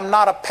there, but I'm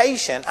not a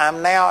patient.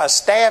 I'm now a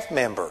staff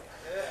member.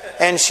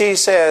 And she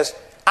says,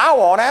 I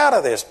want out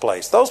of this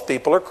place. Those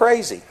people are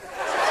crazy.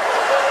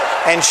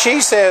 And she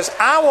says,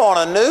 I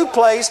want a new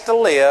place to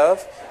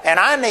live, and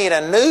I need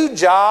a new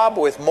job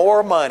with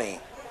more money.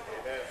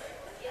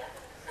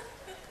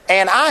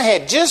 And I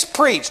had just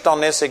preached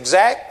on this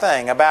exact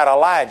thing about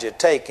Elijah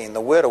taking the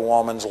widow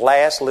woman's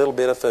last little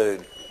bit of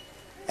food.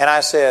 And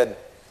I said,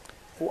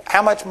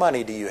 how much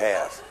money do you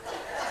have?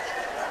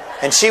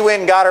 And she went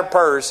and got her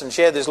purse, and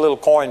she had this little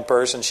coin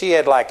purse, and she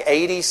had like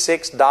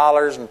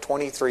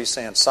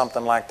 $86.23,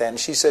 something like that. And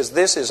she says,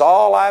 this is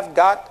all I've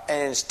got,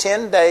 and it's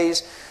 10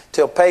 days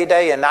till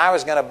payday, and I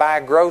was going to buy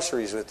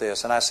groceries with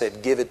this. And I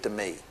said, give it to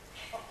me.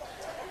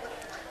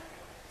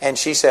 And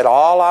she said,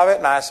 all of it?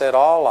 And I said,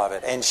 all of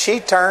it. And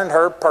she turned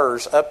her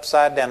purse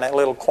upside down, that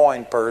little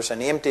coin purse,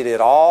 and emptied it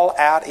all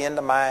out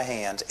into my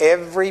hands,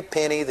 every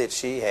penny that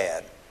she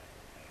had.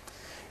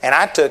 And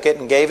I took it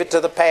and gave it to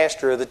the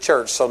pastor of the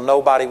church so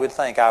nobody would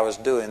think I was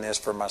doing this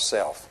for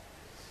myself.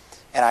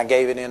 And I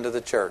gave it into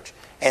the church.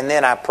 And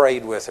then I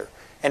prayed with her.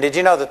 And did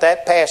you know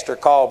that pastor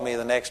called me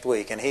the next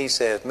week, and he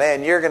said,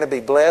 man, you're going to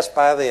be blessed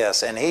by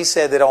this. And he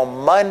said that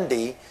on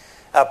Monday,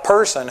 a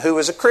person who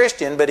was a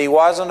Christian, but he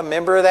wasn't a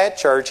member of that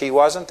church. He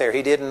wasn't there.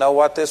 He didn't know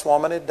what this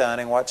woman had done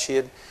and what she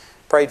had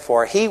prayed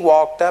for. He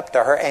walked up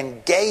to her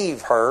and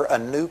gave her a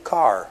new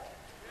car.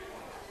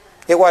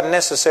 It wasn't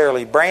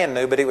necessarily brand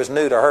new, but it was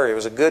new to her. It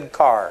was a good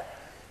car.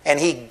 And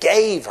he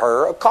gave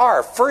her a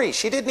car free.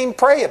 She didn't even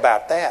pray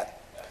about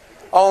that.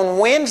 On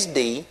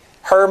Wednesday,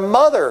 her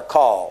mother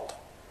called.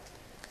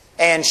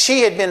 And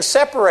she had been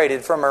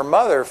separated from her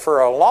mother for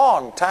a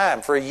long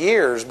time, for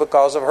years,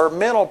 because of her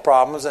mental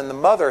problems. And the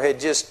mother had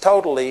just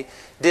totally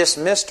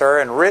dismissed her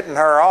and written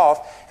her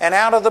off. And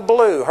out of the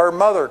blue, her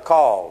mother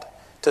called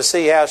to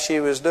see how she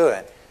was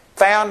doing.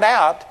 Found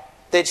out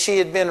that she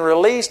had been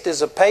released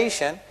as a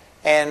patient.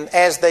 And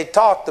as they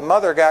talked, the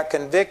mother got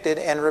convicted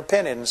and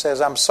repented and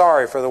says, I'm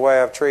sorry for the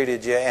way I've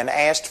treated you, and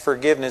asked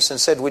forgiveness and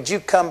said, would you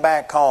come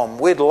back home?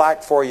 We'd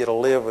like for you to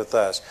live with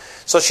us.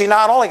 So she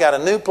not only got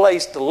a new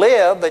place to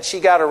live, but she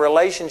got a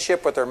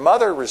relationship with her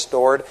mother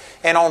restored.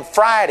 And on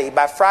Friday,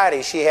 by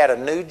Friday, she had a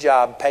new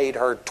job, paid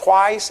her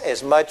twice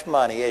as much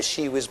money as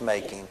she was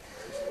making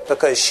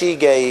because she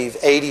gave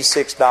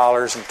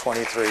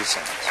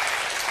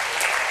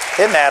 $86.23.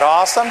 Isn't that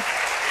awesome?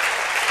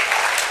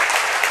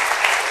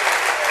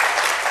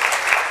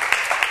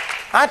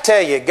 I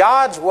tell you,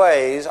 God's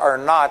ways are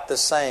not the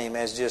same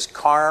as just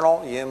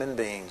carnal human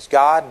beings.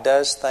 God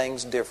does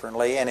things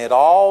differently, and it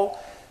all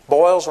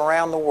boils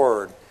around the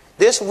Word.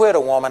 This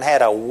widow woman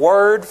had a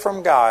word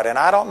from God, and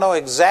I don't know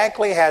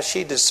exactly how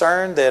she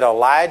discerned that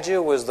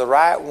Elijah was the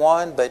right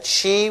one, but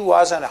she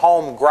wasn't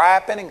home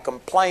griping and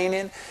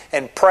complaining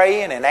and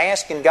praying and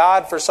asking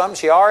God for something.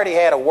 She already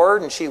had a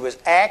word, and she was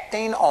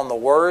acting on the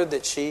word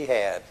that she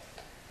had.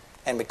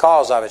 And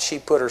because of it, she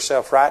put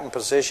herself right in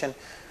position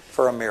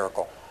for a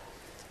miracle.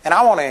 And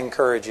I want to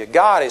encourage you,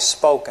 God has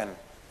spoken.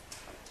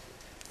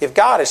 If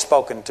God has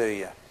spoken to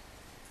you,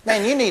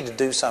 man, you need to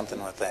do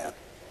something with that.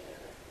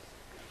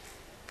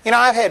 You know,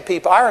 I've had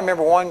people, I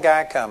remember one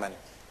guy coming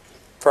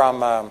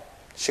from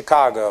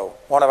Chicago,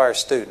 one of our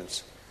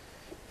students.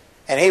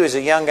 And he was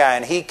a young guy,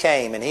 and he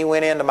came and he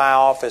went into my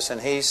office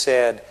and he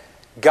said,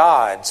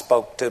 God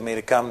spoke to me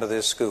to come to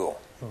this school,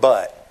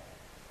 but...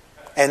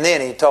 And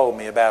then he told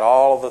me about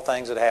all of the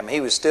things that happened.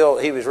 He was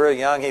real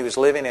young. He was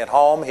living at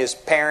home. His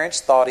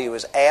parents thought he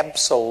was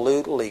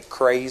absolutely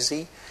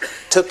crazy.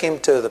 Took him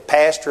to the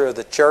pastor of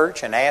the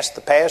church and asked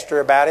the pastor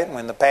about it. And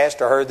when the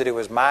pastor heard that it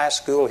was my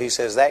school, he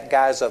says, that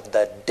guy's of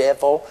the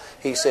devil.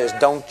 He says,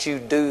 don't you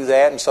do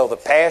that. And so the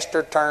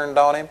pastor turned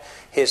on him.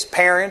 His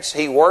parents,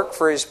 he worked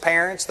for his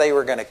parents. They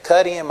were going to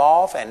cut him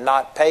off and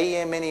not pay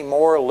him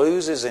anymore,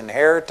 lose his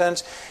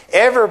inheritance.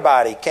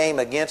 Everybody came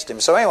against him.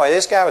 So anyway,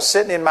 this guy was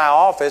sitting in my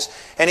office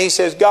and he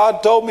says,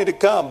 God told me to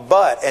come,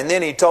 but... And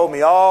then he told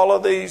me all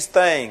of these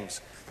things.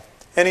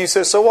 And he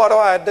says, so what do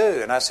I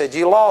do? And I said,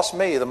 you lost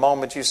me the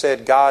moment you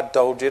said God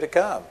told you to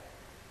come.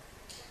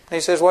 And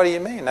he says, what do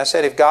you mean? I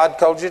said, if God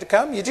told you to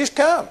come, you just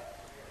come.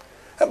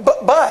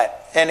 But...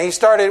 And he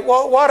started,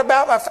 well, what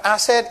about I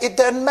said, it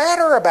doesn't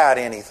matter about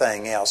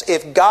anything else.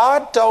 If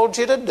God told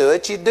you to do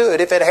it, you do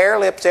it. If it hair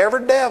lips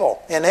every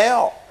devil in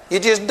hell, you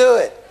just do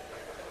it.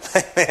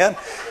 Amen.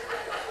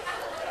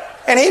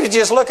 And he was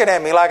just looking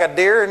at me like a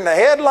deer in the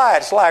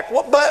headlights, like,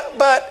 what?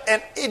 But,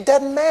 and it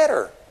doesn't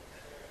matter.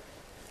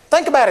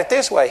 Think about it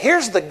this way.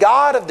 Here's the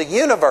God of the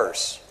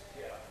universe.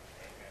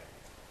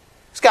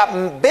 He's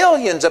got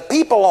billions of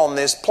people on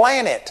this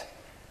planet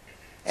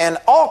and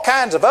all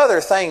kinds of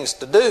other things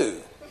to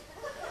do.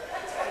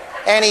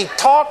 And he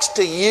talks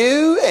to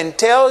you and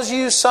tells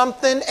you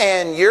something,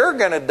 and you're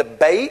going to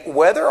debate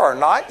whether or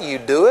not you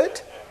do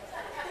it?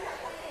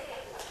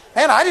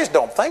 Man, I just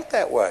don't think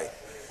that way.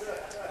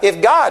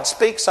 If God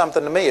speaks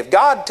something to me, if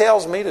God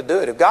tells me to do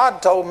it, if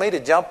God told me to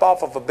jump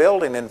off of a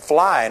building and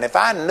fly, and if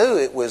I knew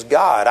it was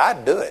God,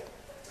 I'd do it.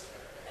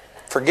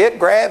 Forget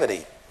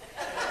gravity.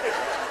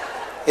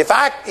 If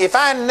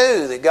I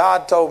knew that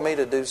God told me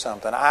to do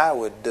something, I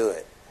would do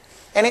it.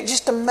 And it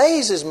just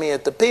amazes me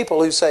at the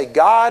people who say,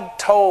 God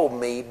told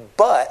me,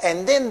 but,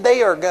 and then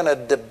they are going to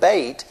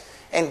debate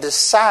and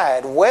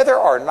decide whether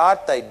or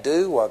not they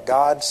do what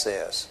God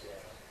says.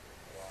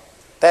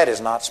 That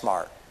is not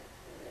smart.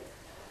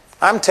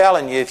 I'm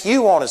telling you, if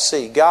you want to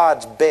see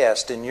God's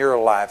best in your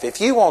life, if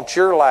you want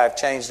your life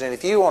changed, and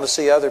if you want to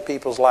see other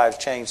people's lives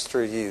changed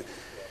through you,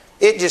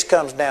 it just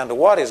comes down to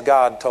what has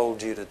God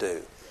told you to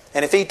do.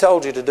 And if He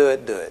told you to do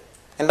it, do it.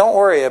 And don't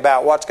worry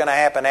about what's going to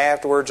happen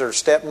afterwards or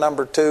step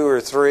number 2 or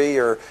 3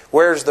 or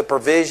where's the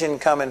provision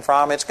coming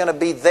from. It's going to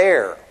be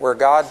there where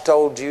God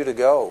told you to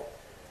go.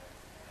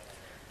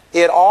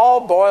 It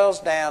all boils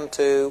down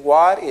to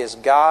what is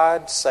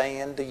God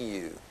saying to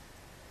you.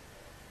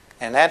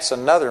 And that's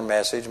another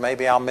message.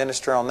 Maybe I'll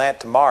minister on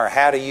that tomorrow.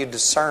 How do you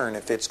discern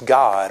if it's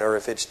God or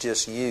if it's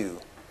just you?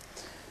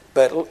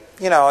 But,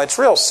 you know, it's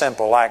real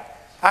simple. Like,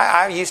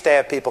 I used to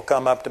have people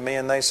come up to me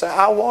and they say,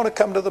 I want to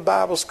come to the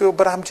Bible school,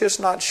 but I'm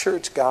just not sure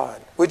it's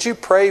God. Would you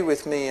pray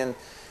with me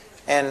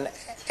and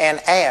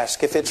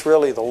ask if it's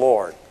really the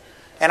Lord?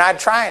 And I'd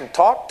try and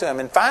talk to them.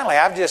 And finally,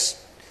 I've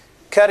just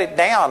cut it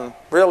down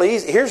real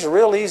easy. Here's a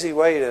real easy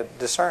way to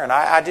discern.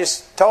 I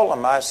just told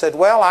them, I said,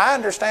 well, I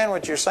understand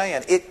what you're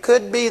saying. It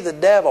could be the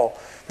devil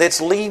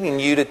that's leading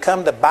you to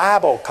come to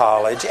Bible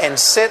college and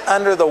sit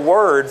under the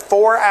Word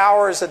 4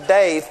 hours a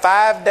day,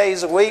 5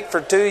 days a week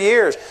for 2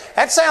 years.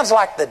 That sounds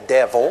like the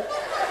devil.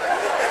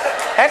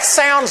 That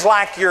sounds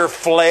like your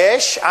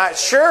flesh.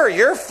 Sure,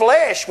 your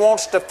flesh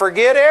wants to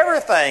forget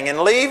everything and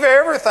leave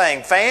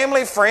everything.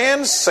 Family,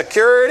 friends,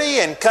 security,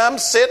 and come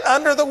sit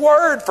under the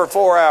Word for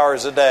 4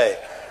 hours a day.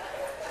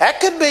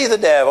 That could be the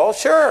devil,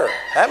 sure.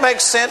 That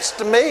makes sense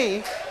to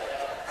me.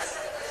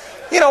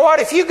 You know what?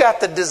 If you got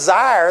the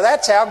desire,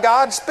 that's how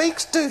God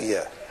speaks to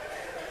you.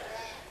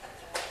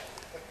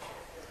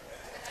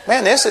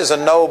 Man, this is a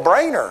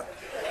no-brainer.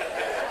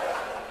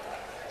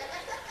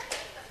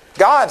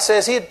 God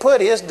says He'd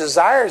put His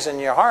desires in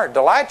your heart.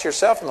 Delight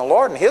yourself in the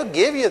Lord and He'll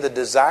give you the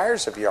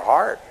desires of your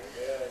heart.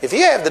 If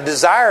you have the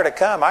desire to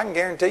come, I can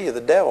guarantee you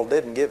the devil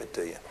didn't give it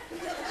to you.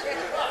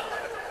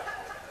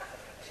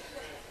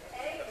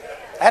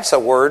 That's a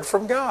word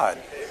from God.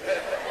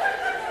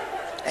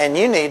 And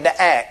you need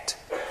to act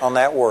on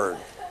that word.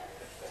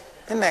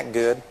 Isn't that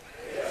good?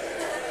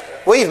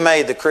 We've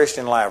made the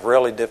Christian life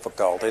really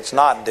difficult. It's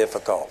not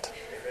difficult.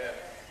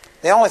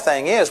 The only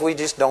thing is we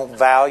just don't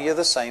value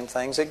the same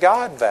things that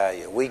God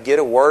values. We get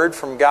a word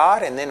from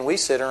God and then we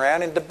sit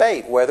around and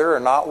debate whether or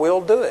not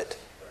we'll do it.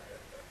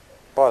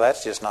 Boy,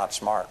 that's just not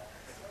smart.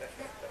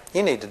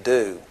 You need to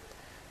do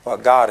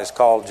what God has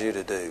called you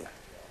to do.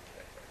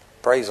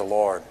 Praise the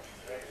Lord.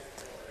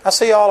 I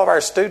see all of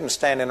our students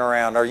standing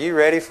around. Are you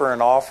ready for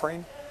an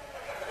offering?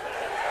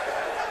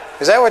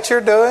 Is that what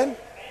you're doing?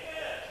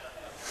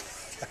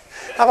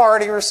 I've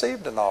already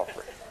received an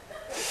offering.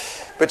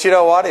 But you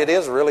know what? It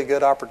is a really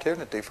good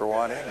opportunity for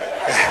one, isn't it?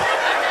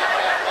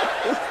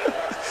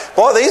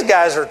 Boy, these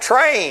guys are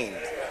trained.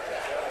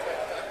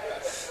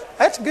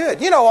 That's good.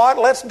 You know what?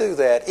 Let's do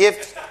that.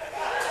 If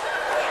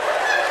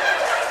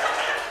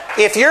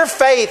your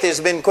faith has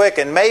been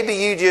quickened, maybe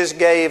you just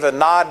gave a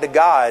nod to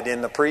God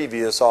in the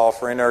previous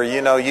offering, or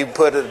you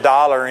put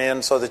 $1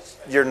 in so that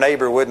your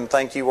neighbor wouldn't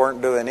think you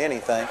weren't doing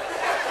anything.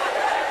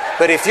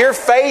 But if your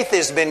faith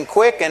has been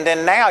quickened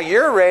and now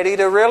you're ready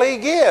to really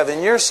give,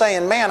 and you're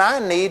saying, man, I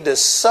need to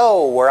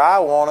sow where I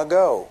want to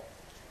go.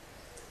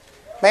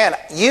 Man,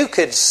 you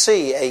could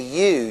see a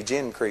huge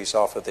increase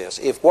off of this.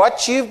 If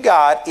what you've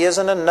got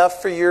isn't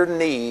enough for your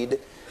need,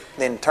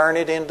 then turn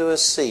it into a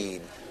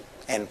seed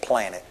and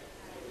plant it.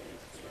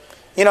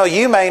 We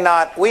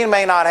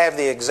may not have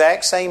the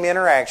exact same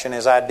interaction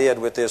as I did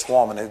with this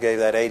woman who gave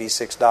that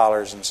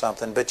 $86 and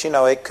something, but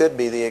it could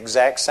be the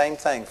exact same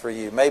thing for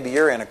you. Maybe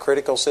you're in a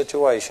critical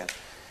situation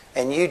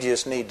and you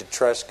just need to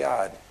trust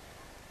God.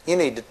 You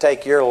need to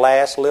take your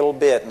last little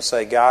bit and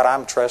say, God,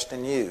 I'm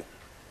trusting you.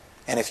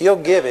 And if you'll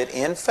give it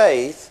in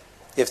faith,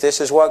 if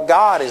this is what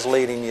God is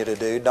leading you to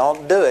do,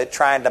 don't do it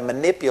trying to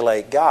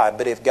manipulate God.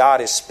 But if God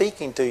is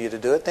speaking to you to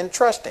do it, then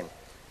trust Him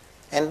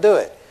and do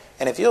it.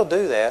 And if you'll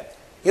do that,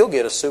 you'll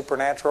get a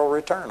supernatural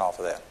return off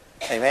of that.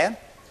 Amen?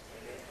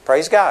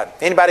 Praise God.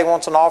 If anybody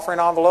wants an offering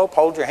envelope,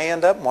 hold your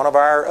hand up. One of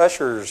our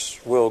ushers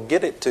will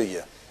get it to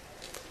you.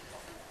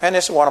 And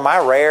this is one of my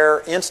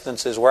rare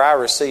instances where I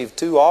received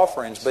 2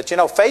 offerings. But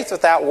faith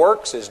without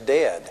works is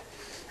dead.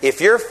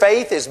 If your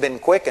faith has been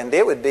quickened,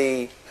 it would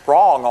be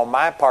wrong on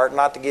my part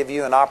not to give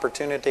you an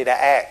opportunity to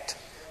act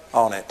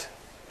on it.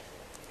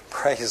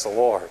 Praise the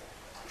Lord.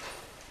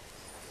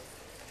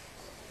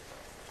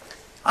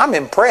 I'm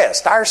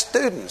impressed. Our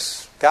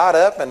students got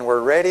up and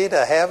were ready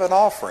to have an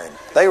offering.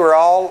 They were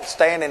all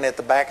standing at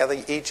the back of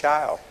each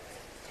aisle.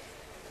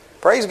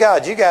 Praise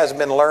God, you guys have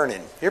been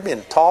learning. You're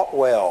being taught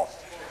well.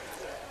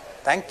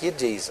 Thank you,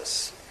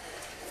 Jesus.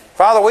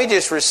 Father, we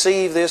just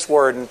receive this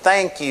word and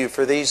thank you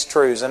for these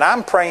truths. And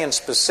I'm praying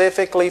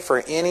specifically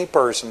for any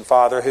person,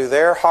 Father, who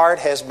their heart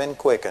has been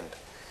quickened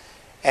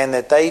and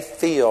that they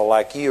feel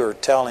like you are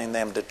telling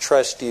them to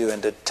trust you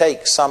and to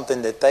take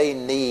something that they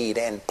need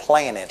and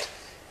plant it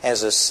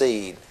as a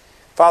seed.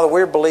 Father,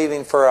 we're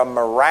believing for a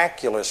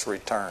miraculous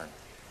return.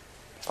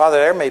 Father,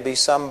 there may be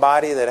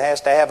somebody that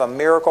has to have a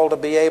miracle to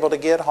be able to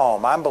get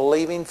home. I'm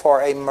believing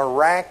for a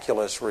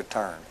miraculous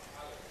return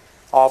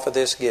off of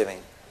this giving.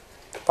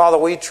 Father,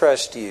 we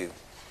trust you.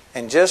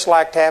 And just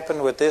like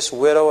happened with this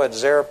widow at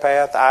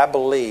Zarephath, I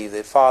believe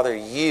that, Father,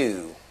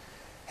 you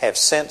have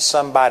sent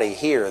somebody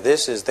here.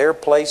 This is their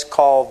place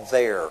called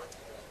there.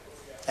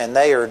 And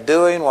they are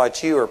doing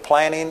what you are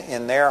planning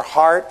in their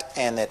heart,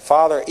 and that,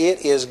 Father,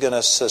 it is going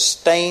to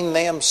sustain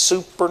them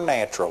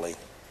supernaturally.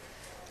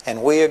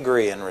 And we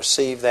agree and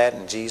receive that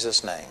in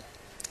Jesus' name.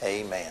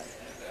 Amen.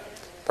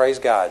 Praise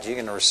God. You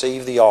can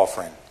receive the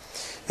offering.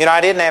 I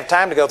didn't have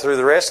time to go through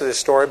the rest of this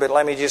story, but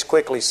let me just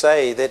quickly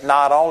say that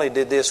not only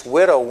did this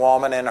widow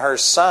woman and her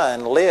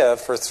son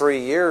live for 3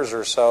 years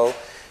or so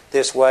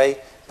this way,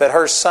 but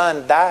her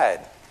son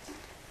died.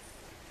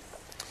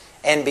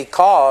 And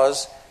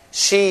because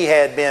she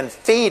had been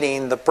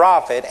feeding the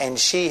prophet and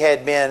she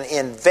had been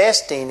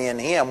investing in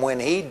him when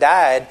he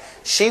died,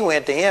 she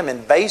went to him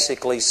and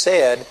basically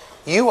said,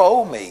 you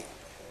owe me.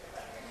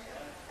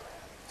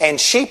 And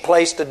she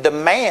placed a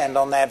demand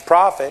on that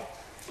prophet,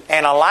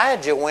 and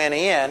Elijah went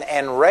in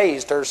and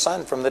raised her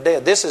son from the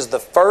dead. This is the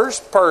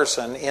first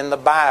person in the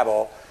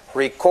Bible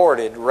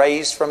recorded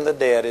raised from the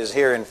dead, is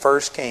here in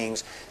 1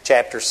 Kings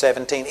chapter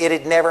 17. It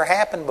had never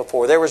happened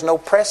before. There was no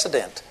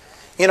precedent.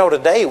 You know,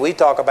 today we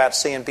talk about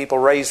seeing people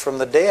raised from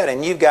the dead,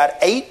 and you've got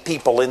 8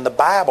 people in the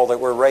Bible that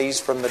were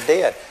raised from the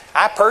dead.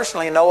 I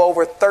personally know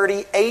over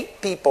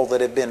 38 people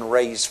that have been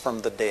raised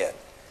from the dead.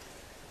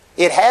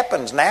 It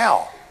happens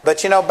now.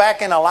 But you know,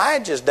 back in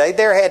Elijah's day,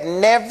 there had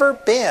never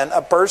been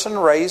a person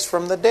raised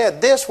from the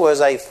dead. This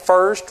was a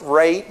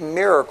first-rate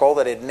miracle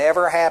that had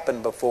never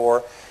happened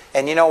before.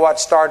 And you know what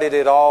started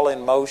it all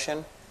in motion?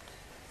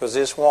 It was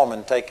this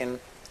woman taking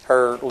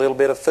her little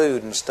bit of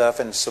food and stuff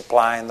and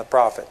supplying the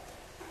prophet.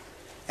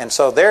 And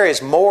so there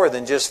is more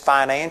than just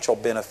financial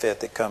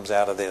benefit that comes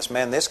out of this.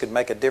 Man, this could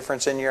make a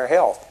difference in your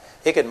health.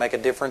 It could make a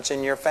difference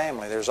in your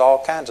family. There's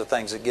all kinds of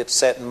things that get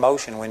set in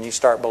motion when you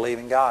start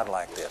believing God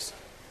like this.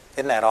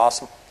 Isn't that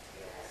awesome?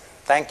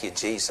 Thank you,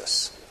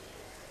 Jesus.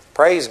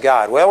 Praise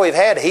God. Well, we've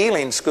had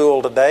healing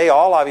school today.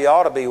 All of you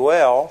ought to be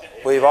well.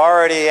 We've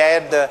already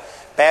had the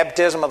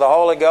baptism of the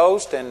Holy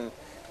Ghost and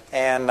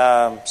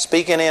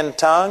speaking in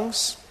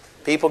tongues.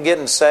 People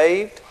getting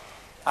saved.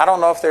 I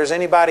don't know if there's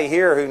anybody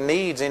here who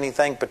needs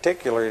anything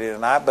particularly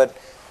tonight, but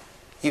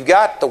you've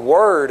got the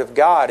Word of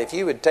God. If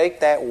you would take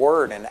that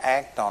Word and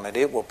act on it,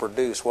 it will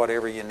produce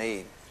whatever you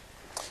need.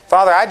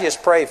 Father, I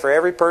just pray for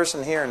every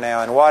person here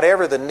now, and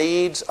whatever the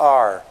needs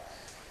are,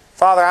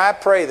 Father, I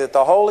pray that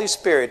the Holy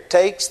Spirit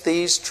takes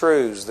these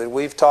truths that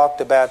we've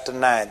talked about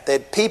tonight,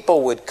 that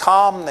people would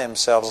calm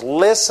themselves,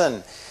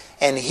 listen,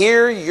 and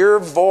hear your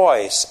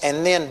voice,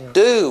 and then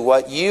do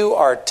what you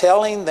are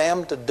telling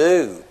them to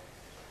do,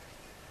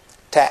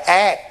 to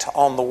act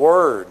on the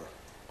Word.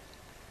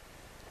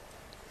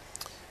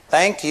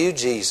 Thank you,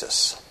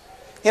 Jesus.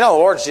 You know, the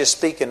Lord's just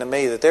speaking to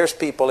me that there's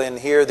people in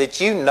here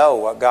that you know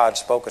what God's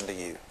spoken to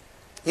you.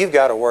 You've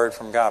got a word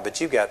from God, but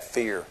you've got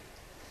fear.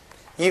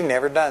 You've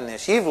never done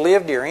this. You've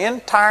lived your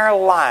entire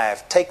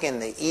life taking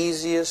the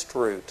easiest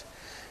route,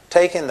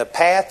 taking the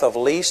path of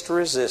least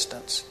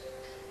resistance.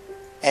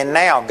 And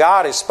now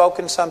God has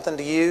spoken something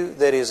to you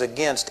that is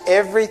against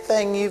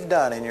everything you've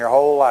done in your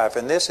whole life,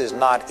 and this is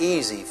not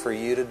easy for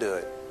you to do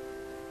it.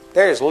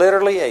 There is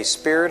literally a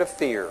spirit of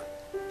fear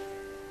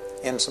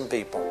in some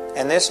people.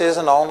 And this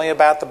isn't only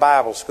about the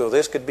Bible school.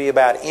 This could be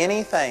about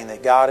anything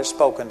that God has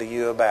spoken to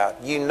you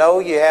about. You know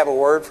you have a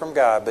word from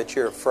God, but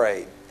you're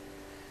afraid.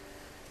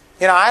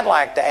 You know, I'd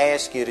like to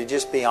ask you to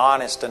just be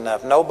honest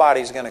enough.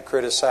 Nobody's going to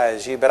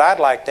criticize you, but I'd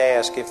like to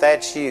ask, if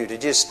that's you, to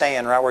just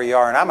stand right where you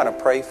are, and I'm going to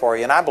pray for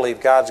you, and I believe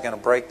God's going to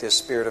break this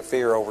spirit of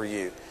fear over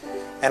you.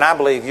 And I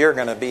believe you're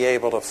going to be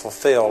able to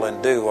fulfill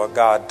and do what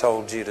God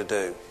told you to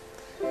do.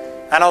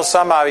 I know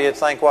some of you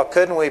think, well,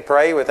 couldn't we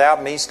pray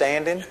without me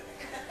standing?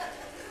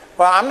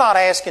 Well, I'm not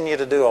asking you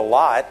to do a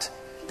lot.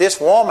 This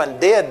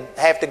woman did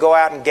have to go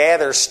out and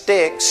gather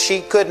sticks.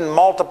 She couldn't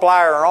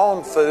multiply her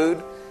own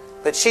food,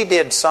 but she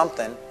did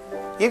something.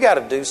 You got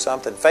to do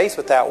something. Faith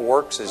without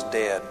works is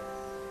dead.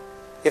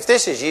 If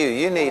this is you,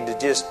 you need to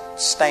just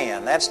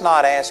stand. That's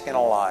not asking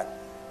a lot.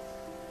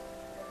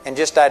 And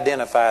just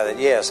identify that,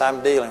 yes,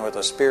 I'm dealing with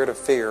a spirit of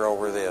fear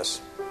over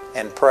this.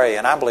 And pray.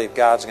 And I believe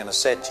God's going to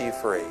set you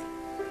free.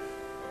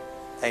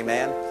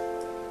 Amen.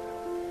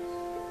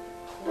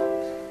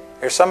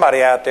 There's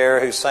somebody out there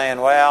who's saying,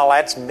 well,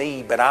 that's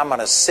me, but I'm going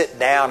to sit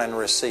down and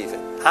receive it.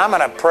 I'm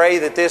going to pray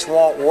that this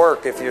won't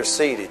work if you're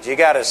seated. You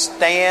got to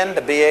stand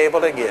to be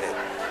able to get it.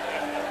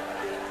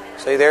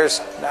 See, there's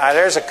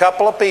a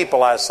couple of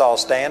people I saw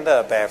stand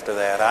up after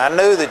that. I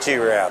knew that you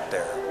were out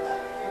there.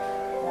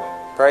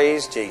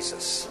 Praise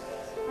Jesus.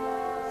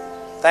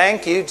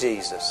 Thank you,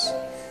 Jesus.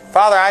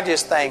 Father, I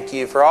just thank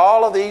you for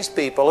all of these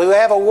people who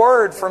have a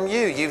word from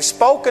you. You've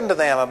spoken to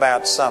them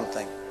about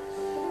something.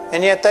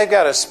 And yet they've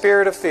got a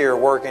spirit of fear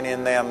working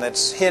in them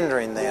that's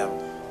hindering them.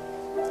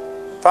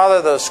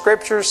 Father, the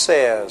Scripture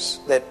says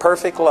that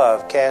perfect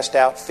love casts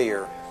out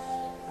fear.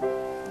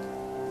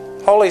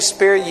 Holy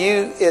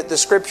Spirit, the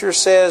Scripture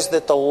says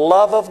that the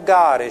love of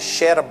God is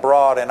shed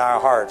abroad in our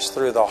hearts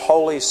through the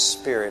Holy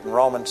Spirit in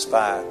Romans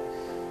 5.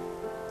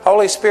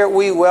 Holy Spirit,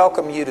 we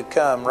welcome you to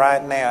come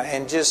right now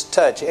and just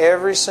touch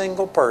every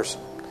single person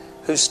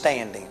who's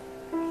standing.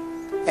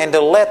 And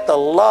to let the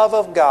love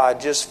of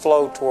God just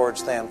flow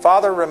towards them.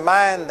 Father,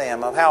 remind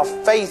them of how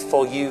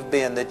faithful you've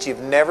been, that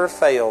you've never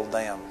failed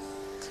them,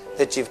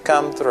 that you've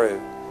come through.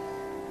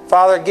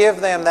 Father,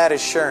 give them that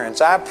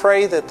assurance. I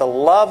pray that the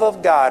love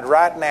of God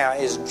right now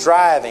is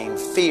driving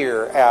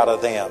fear out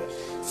of them.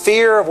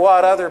 Fear of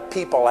what other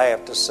people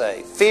have to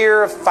say.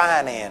 Fear of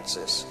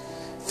finances.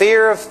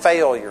 Fear of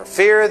failure.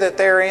 Fear that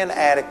they're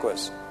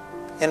inadequate.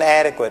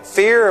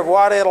 Fear of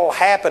what it'll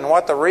happen,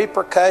 what the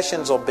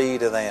repercussions will be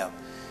to them.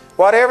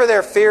 Whatever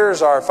their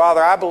fears are,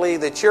 Father, I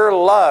believe that your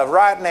love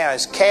right now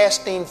is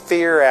casting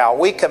fear out.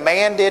 We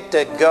command it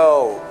to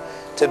go,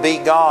 to be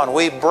gone.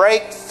 We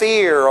break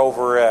fear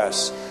over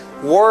us.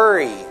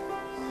 Worry,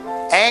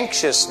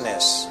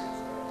 anxiousness.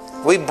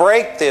 We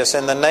break this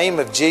in the name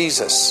of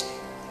Jesus.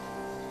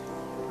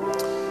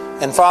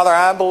 And Father,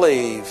 I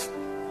believe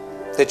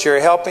that You're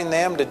helping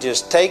them to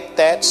just take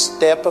that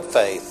step of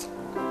faith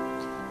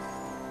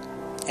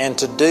and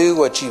to do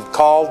what You've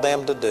called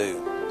them to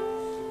do.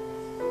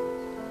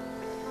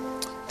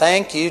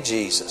 Thank You,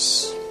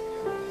 Jesus.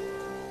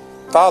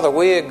 Father,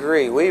 we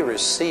agree. We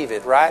receive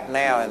it right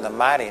now in the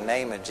mighty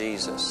name of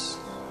Jesus.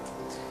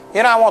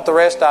 You know, I want the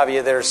rest of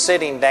you that are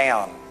sitting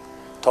down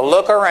to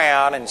look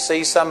around and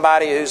see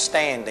somebody who's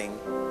standing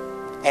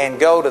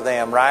and go to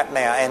them right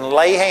now and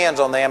lay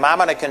hands on them. I'm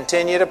going to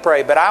continue to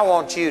pray, but I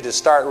want you to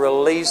start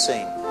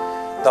releasing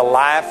the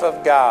life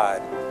of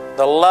God,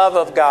 the love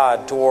of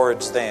God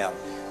towards them.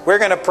 We're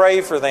going to pray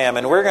for them,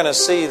 and we're going to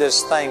see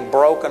this thing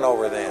broken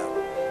over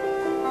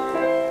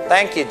them.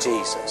 Thank You,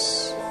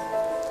 Jesus.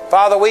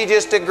 Father, we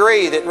just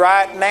agree that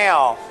right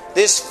now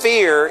this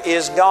fear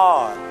is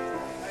gone.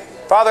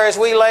 Father, as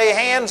we lay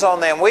hands on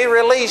them, we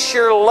release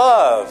Your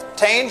love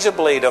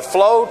tangibly to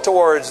flow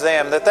towards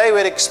them, that they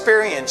would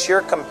experience Your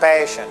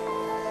compassion.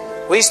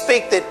 We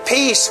speak that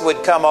peace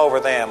would come over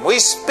them. We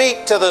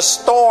speak to the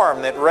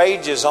storm that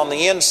rages on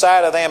the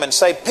inside of them and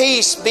say,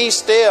 peace, be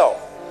still.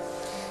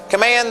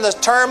 Command the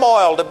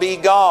turmoil to be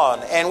gone.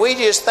 And we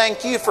just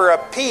thank You for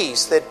a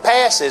peace that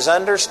passes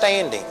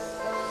understanding.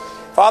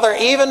 Father,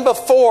 even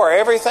before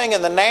everything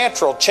in the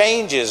natural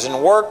changes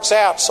and works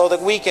out so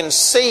that we can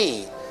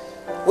see,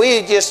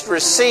 we just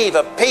receive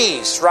a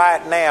peace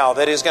right now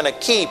that is going to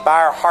keep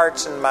our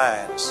hearts and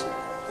minds.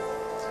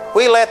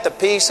 We let the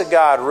peace of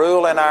God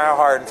rule in our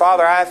heart. And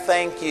Father, I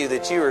thank You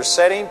that You are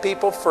setting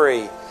people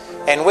free.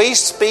 And we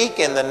speak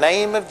in the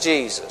name of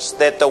Jesus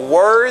that the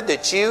word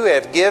that You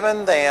have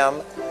given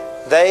them,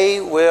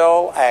 they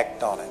will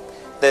act on it.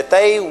 That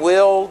they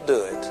will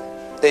do it.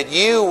 That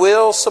You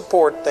will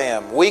support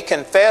them. We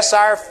confess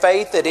our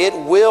faith that it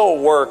will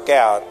work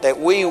out, that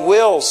we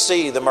will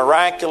see the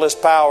miraculous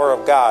power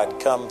of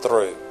God come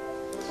through.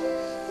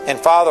 And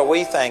Father,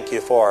 we thank You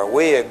for it.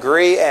 We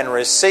agree and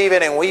receive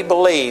it, and we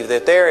believe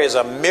that there is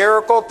a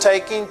miracle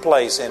taking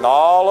place in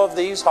all of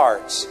these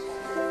hearts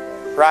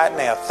right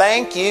now.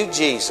 Thank You,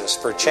 Jesus,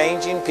 for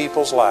changing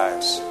people's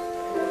lives.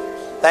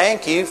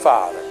 Thank You,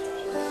 Father.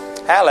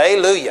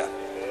 Hallelujah.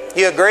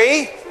 You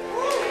agree?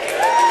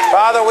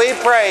 Father, we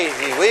praise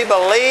You. We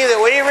believe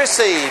that we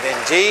receive in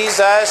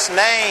Jesus'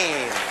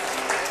 name.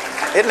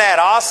 Isn't that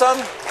awesome?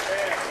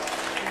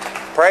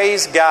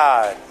 Praise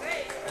God.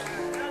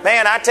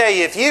 Man, I tell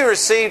you, if you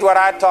received what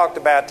I talked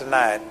about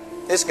tonight,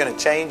 it's going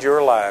to change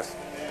your life.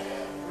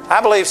 I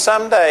believe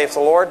someday, if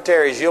the Lord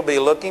tarries, you'll be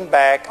looking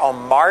back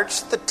on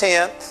March the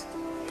 10th,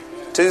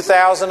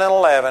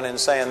 2011 and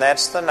saying,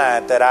 that's the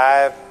night that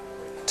I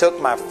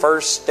took my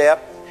first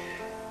step.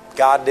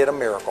 God did a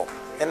miracle.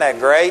 Isn't that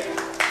great?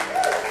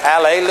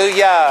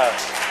 Hallelujah.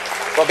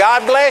 Well,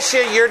 God bless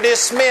you. You're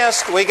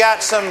dismissed. We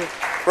got some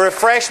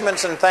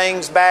refreshments and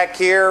things back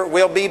here.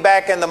 We'll be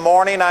back in the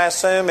morning, I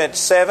assume, at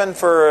 7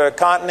 for a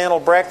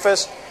continental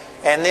breakfast.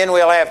 And then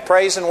we'll have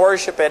praise and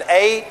worship at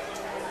 8.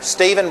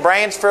 Stephen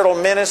Bransford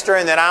will minister,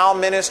 and then I'll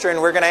minister,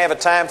 and we're going to have a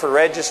time for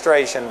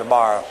registration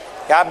tomorrow.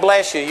 God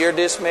bless you. You're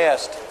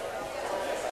dismissed.